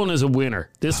 This one is a winner.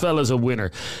 This fella's a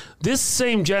winner. This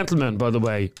same gentleman, by the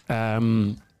way,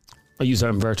 I use that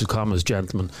inverted commas,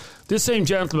 gentleman. This same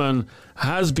gentleman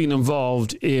has been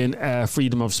involved in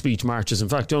freedom of speech marches. In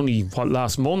fact, only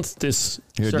last month, this.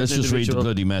 Here, let's just read the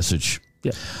bloody message.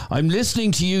 Yeah, I'm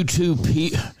listening to you two.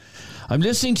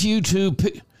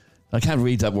 I can't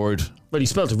read that word. But he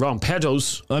spelled it wrong.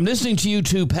 Pedos. I'm listening to you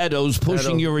two pedos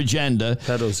pushing your agenda.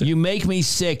 Pedos. You make me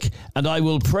sick, and I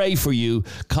will pray for you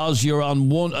because you're on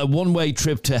a one-way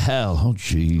trip to hell. Oh,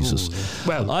 Jesus. Ooh.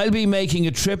 Well, I'll be making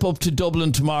a trip up to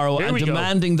Dublin tomorrow and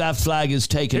demanding that flag is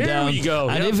taken down. Here we go.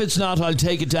 And if it's not, I'll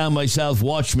take it down myself.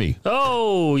 Watch me.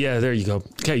 Oh, yeah, there you go.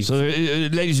 Okay. So,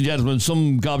 ladies and gentlemen,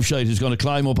 some gobshite is going to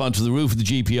climb up onto the roof of the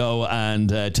GPO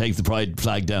and take the pride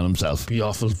flag down himself. Be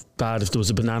awful bad if there was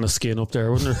a banana skin up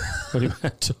there, wouldn't there?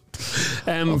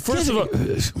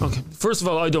 First of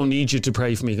all, I don't need you to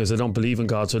pray for me because I don't believe in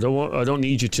God, so I don't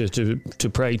need you to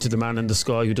pray to the man in the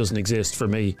sky who doesn't exist for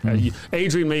me.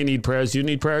 Adrian may need prayers. Do you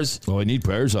need prayers? Oh, I need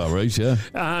prayers, all right, yeah.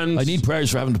 And I need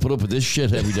prayers for having to put up with this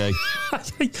shit every day.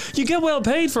 You get well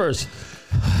paid for it,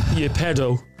 you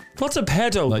pedo. What's a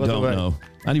pedo? I don't know.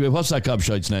 Anyway, what's that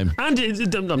gobshite's name? And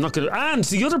I'm not going to. And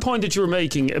the other point that you were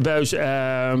making about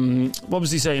what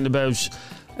was he saying about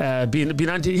being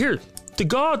anti? Here, the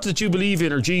God that you believe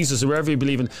in, or Jesus, or whoever you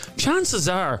believe in, chances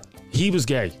are he was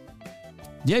gay.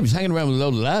 Yeah, he was hanging around with a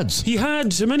load of lads. He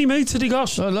had, how many mates had he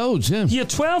got? Oh, loads, yeah. He had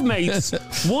 12 mates.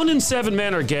 1 in 7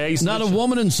 men are gay. So not a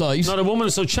woman in sight. Not a woman.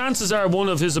 So chances are one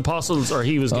of his apostles or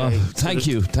he was gay. Thank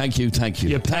you. Thank you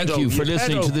for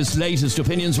listening to this latest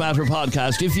Opinions Matter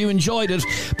podcast. If you enjoyed it,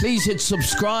 please hit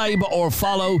subscribe or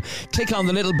follow. Click on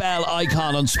the little bell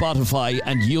icon on Spotify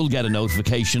and you'll get a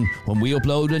notification when we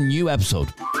upload a new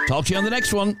episode. Talk to you on the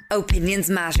next one.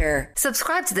 Opinions Matter.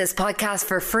 Subscribe to this podcast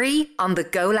for free on the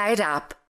Go Loud app.